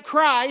accept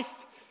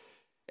Christ,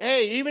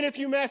 hey, even if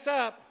you mess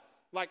up,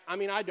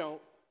 I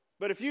don't,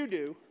 but if you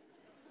do,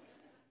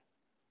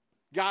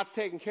 God's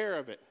taking care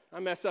of it. I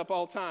mess up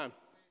all the time.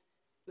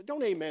 But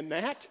don't amen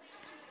that.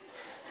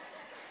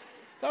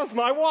 That was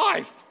my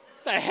wife.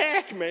 What the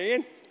heck,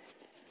 man?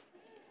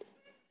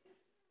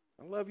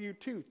 I love you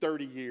too,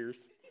 30 years.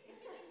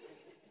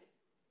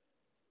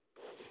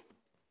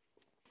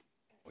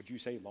 Would you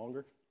say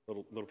longer,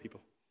 little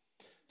people?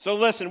 So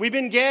listen, we've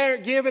been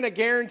given a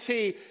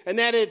guarantee, and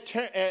that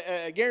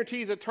it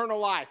guarantees eternal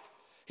life.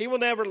 He will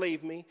never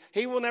leave me.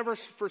 He will never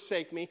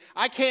forsake me.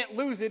 I can't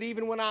lose it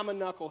even when I'm a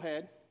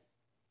knucklehead.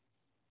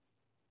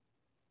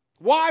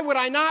 Why would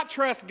I not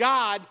trust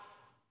God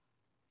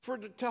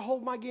to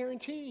hold my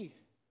guarantee?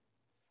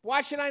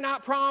 Why should I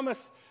not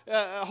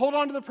hold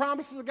on to the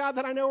promises of God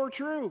that I know are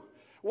true?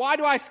 Why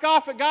do I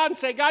scoff at God and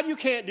say, God, you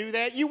can't do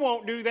that. You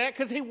won't do that,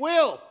 because he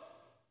will.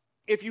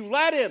 If you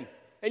let him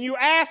and you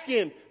ask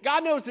him,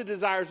 God knows the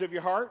desires of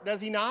your heart, does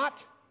he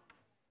not?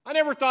 I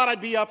never thought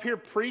I'd be up here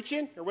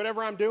preaching or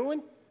whatever I'm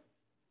doing.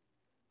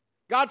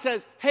 God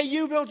says, hey,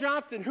 you, Bill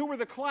Johnston, who were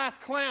the class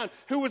clown,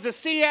 who was a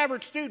C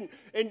average student,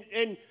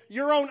 and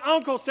your own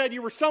uncle said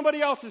you were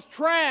somebody else's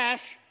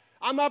trash,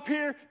 I'm up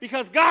here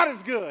because God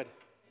is good.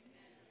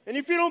 And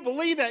if you don't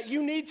believe that,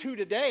 you need to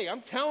today.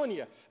 I'm telling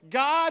you,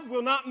 God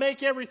will not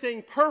make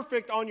everything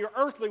perfect on your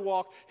earthly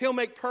walk. He'll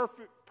make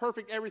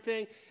perfect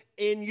everything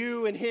in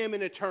you and him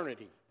in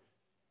eternity.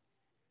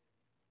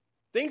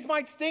 Things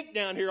might stink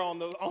down here on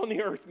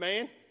the earth,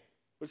 man.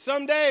 But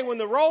someday when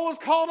the roll is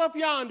called up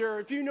yonder,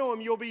 if you know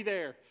him, you'll be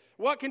there.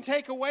 What can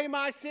take away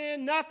my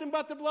sin? Nothing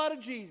but the blood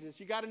of Jesus.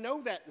 You got to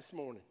know that this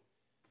morning.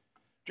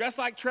 Just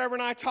like Trevor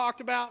and I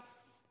talked about,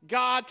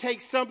 God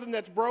takes something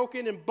that's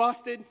broken and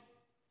busted,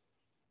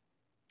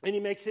 and he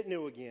makes it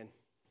new again.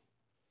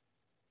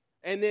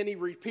 And then he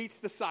repeats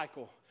the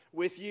cycle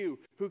with you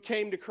who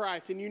came to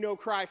Christ, and you know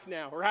Christ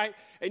now, right?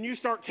 And you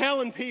start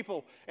telling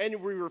people,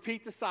 and we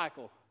repeat the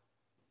cycle.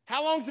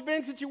 How long's it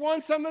been since you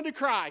won someone to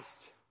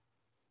Christ?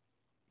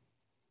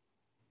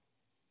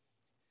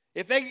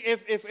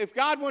 If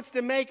God wants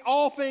to make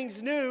all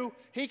things new,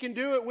 he can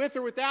do it with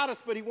or without us,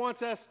 but he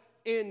wants us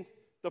in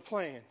the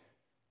plan.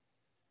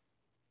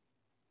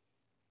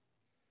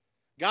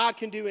 God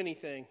can do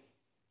anything.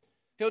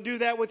 He'll do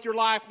that with your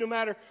life no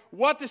matter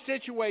what the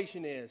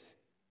situation is.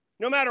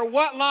 No matter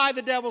what lie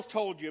the devil's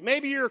told you.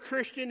 Maybe you're a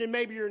Christian and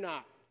maybe you're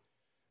not.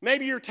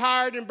 Maybe you're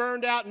tired and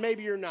burned out and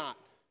maybe you're not.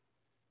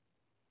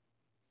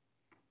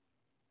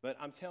 But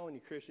I'm telling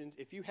you, Christians,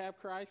 if you have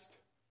Christ,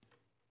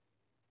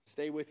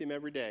 stay with him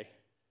every day.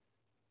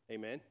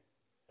 Amen?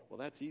 Well,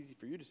 that's easy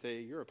for you to say.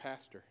 You're a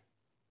pastor.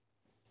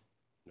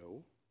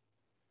 No,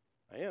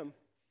 I am,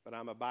 but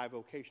I'm a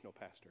bivocational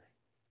pastor.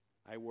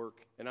 I work,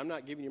 and I'm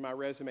not giving you my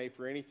resume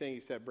for anything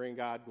except bring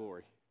God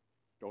glory.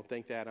 Don't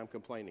think that I'm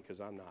complaining, because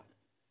I'm not.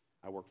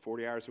 I work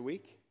 40 hours a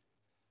week.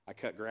 I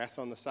cut grass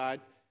on the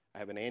side. I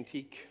have an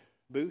antique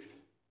booth,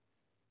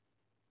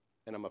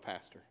 and I'm a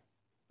pastor.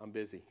 I'm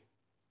busy.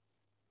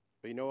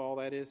 But you know all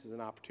that is an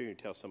opportunity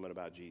to tell someone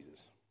about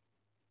Jesus.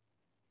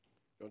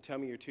 Don't tell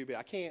me you're too busy.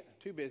 I can't.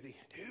 Too busy.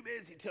 Too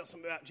busy to tell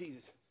someone about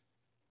Jesus.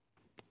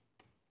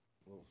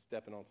 A little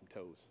stepping on some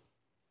toes.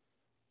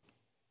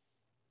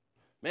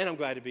 Man, I'm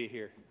glad to be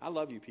here. I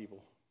love you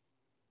people.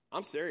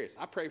 I'm serious.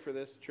 I pray for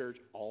this church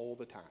all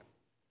the time.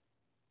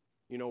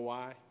 You know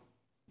why?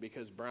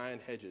 Because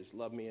Brian Hedges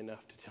loved me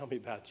enough to tell me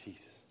about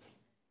Jesus.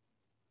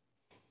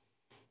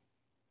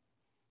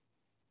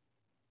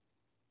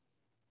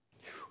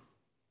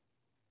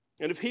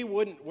 And if he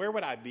wouldn't, where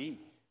would I be?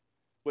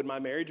 Would my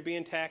marriage be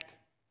intact?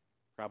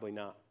 Probably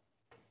not.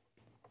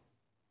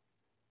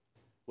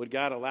 Would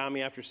God allow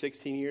me after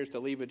 16 years to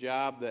leave a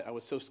job that I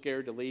was so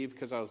scared to leave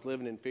because I was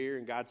living in fear?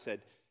 And God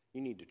said, you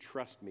need to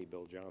trust me,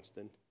 Bill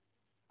Johnston.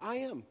 I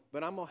am,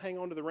 but I'm going to hang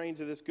on to the reins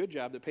of this good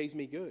job that pays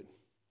me good.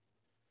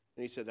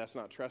 And he said, that's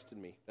not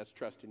trusting me. That's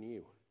trusting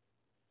you.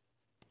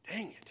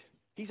 Dang it.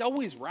 He's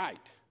always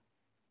right.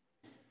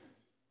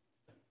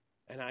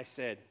 And I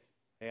said,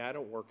 hey, I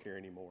don't work here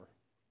anymore.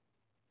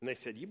 And they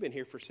said, you've been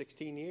here for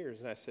 16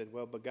 years. And I said,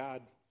 well, but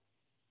God,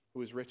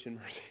 who is rich in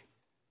mercy,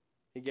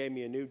 he gave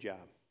me a new job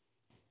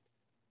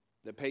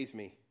that pays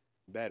me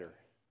better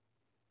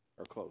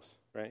or close,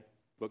 right?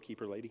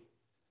 Bookkeeper lady.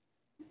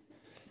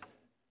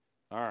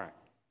 All right.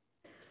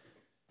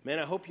 Man,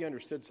 I hope you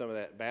understood some of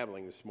that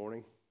babbling this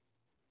morning.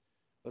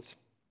 Let's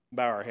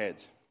bow our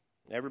heads.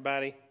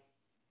 Everybody,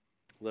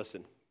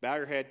 listen. Bow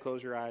your head,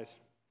 close your eyes.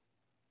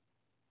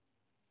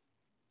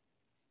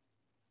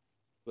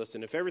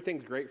 Listen, if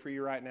everything's great for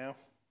you right now,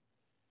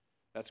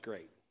 that's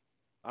great.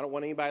 I don't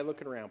want anybody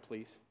looking around,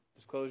 please.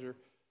 Just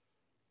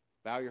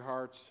bow your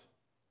hearts,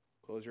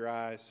 close your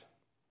eyes.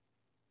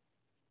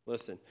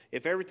 Listen,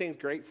 if everything's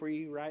great for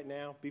you right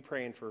now, be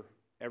praying for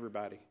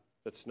everybody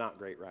that's not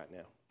great right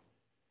now.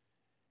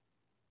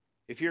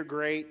 If you're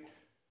great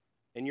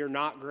and you're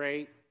not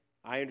great,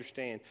 I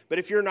understand. But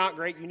if you're not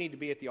great, you need to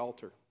be at the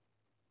altar.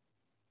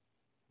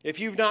 If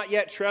you've not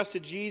yet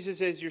trusted Jesus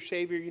as your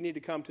Savior, you need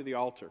to come to the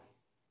altar.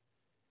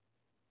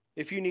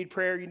 If you need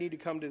prayer, you need to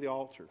come to the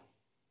altar.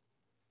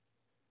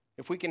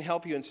 If we can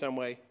help you in some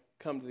way,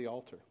 come to the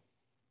altar.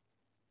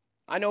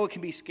 I know it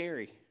can be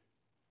scary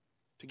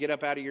to get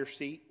up out of your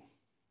seat,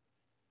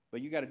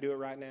 but you got to do it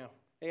right now.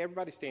 Hey,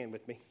 everybody stand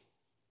with me.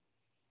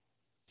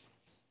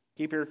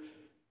 Keep your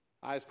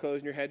eyes closed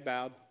and your head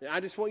bowed. And I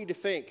just want you to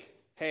think,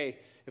 hey,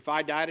 if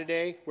I die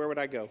today, where would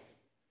I go?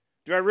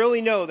 Do I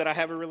really know that I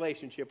have a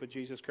relationship with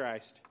Jesus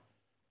Christ?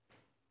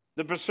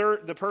 The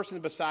person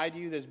beside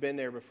you that's been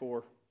there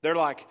before, they're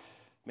like,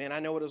 man, I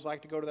know what it was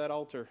like to go to that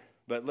altar.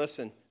 But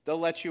listen, they'll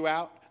let you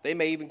out. They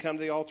may even come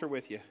to the altar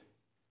with you.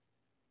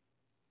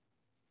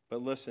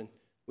 But listen,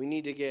 we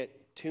need to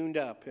get tuned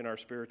up in our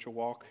spiritual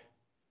walk.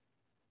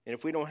 And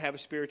if we don't have a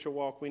spiritual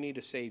walk, we need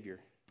a Savior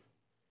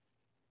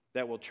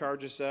that will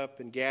charge us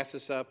up and gas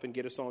us up and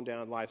get us on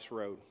down life's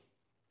road,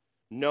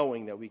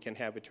 knowing that we can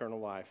have eternal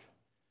life.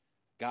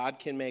 God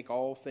can make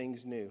all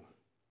things new.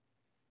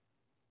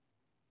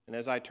 And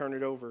as I turn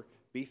it over,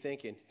 be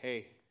thinking,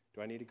 hey,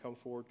 do I need to come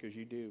forward? Because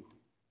you do.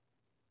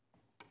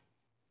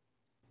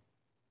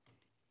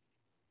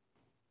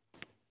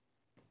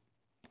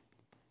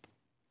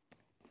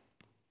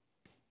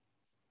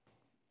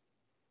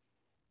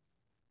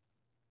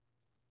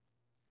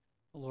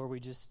 Lord,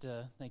 we just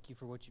thank you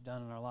for what you've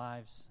done in our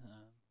lives.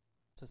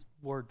 It's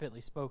a word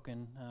fitly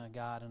spoken,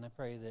 God, and I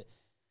pray that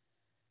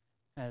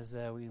as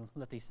we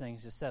let these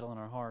things just settle in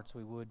our hearts,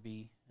 we would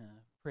be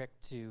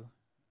pricked to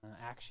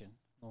action.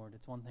 Lord,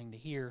 it's one thing to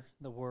hear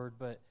the word,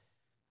 but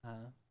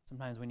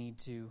sometimes we need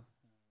to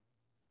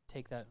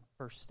take that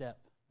first step.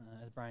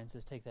 As Brian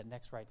says, take that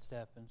next right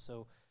step. And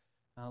so,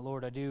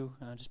 Lord, I do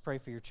just pray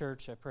for your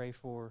church. I pray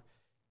for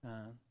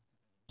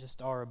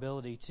just our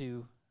ability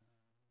to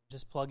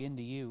just plug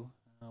into you.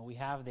 We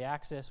have the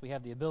access, we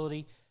have the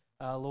ability,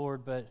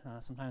 Lord, but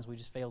sometimes we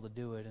just fail to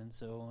do it. And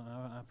so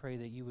I pray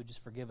that you would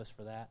just forgive us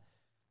for that.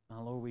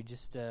 Lord, we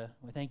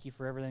thank you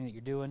for everything that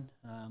you're doing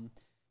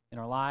in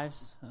our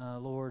lives,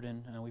 Lord,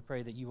 and we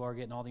pray that you are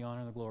getting all the honor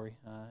and the glory.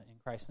 In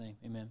Christ's name,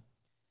 amen.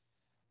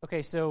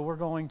 Okay, so we're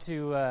going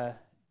to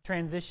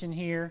transition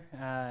here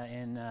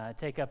and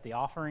take up the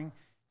offering,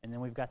 and then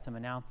we've got some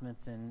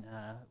announcements, and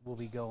we'll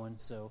be going.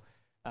 So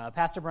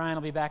Pastor Brian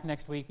will be back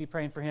next week. Be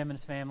praying for him and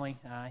his family.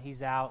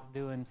 He's out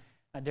doing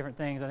different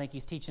things. I think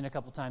he's teaching a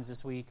couple times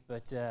this week,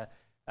 but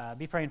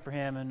be praying for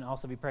him, and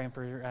also be praying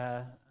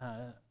for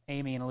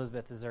Amy and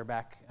Elizabeth as they're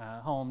back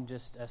home,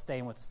 just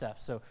staying with the stuff.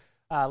 So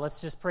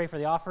let's just pray for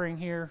the offering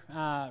here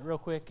real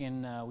quick,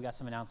 and we got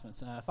some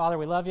announcements. Father,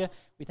 we love you.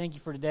 We thank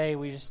you for today.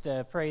 We just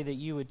pray that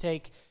you would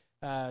take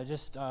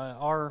just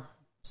our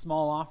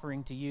small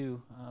offering to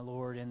you,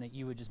 Lord, and that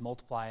you would just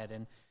multiply it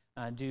and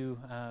do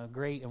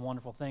great and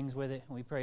wonderful things with it. We pray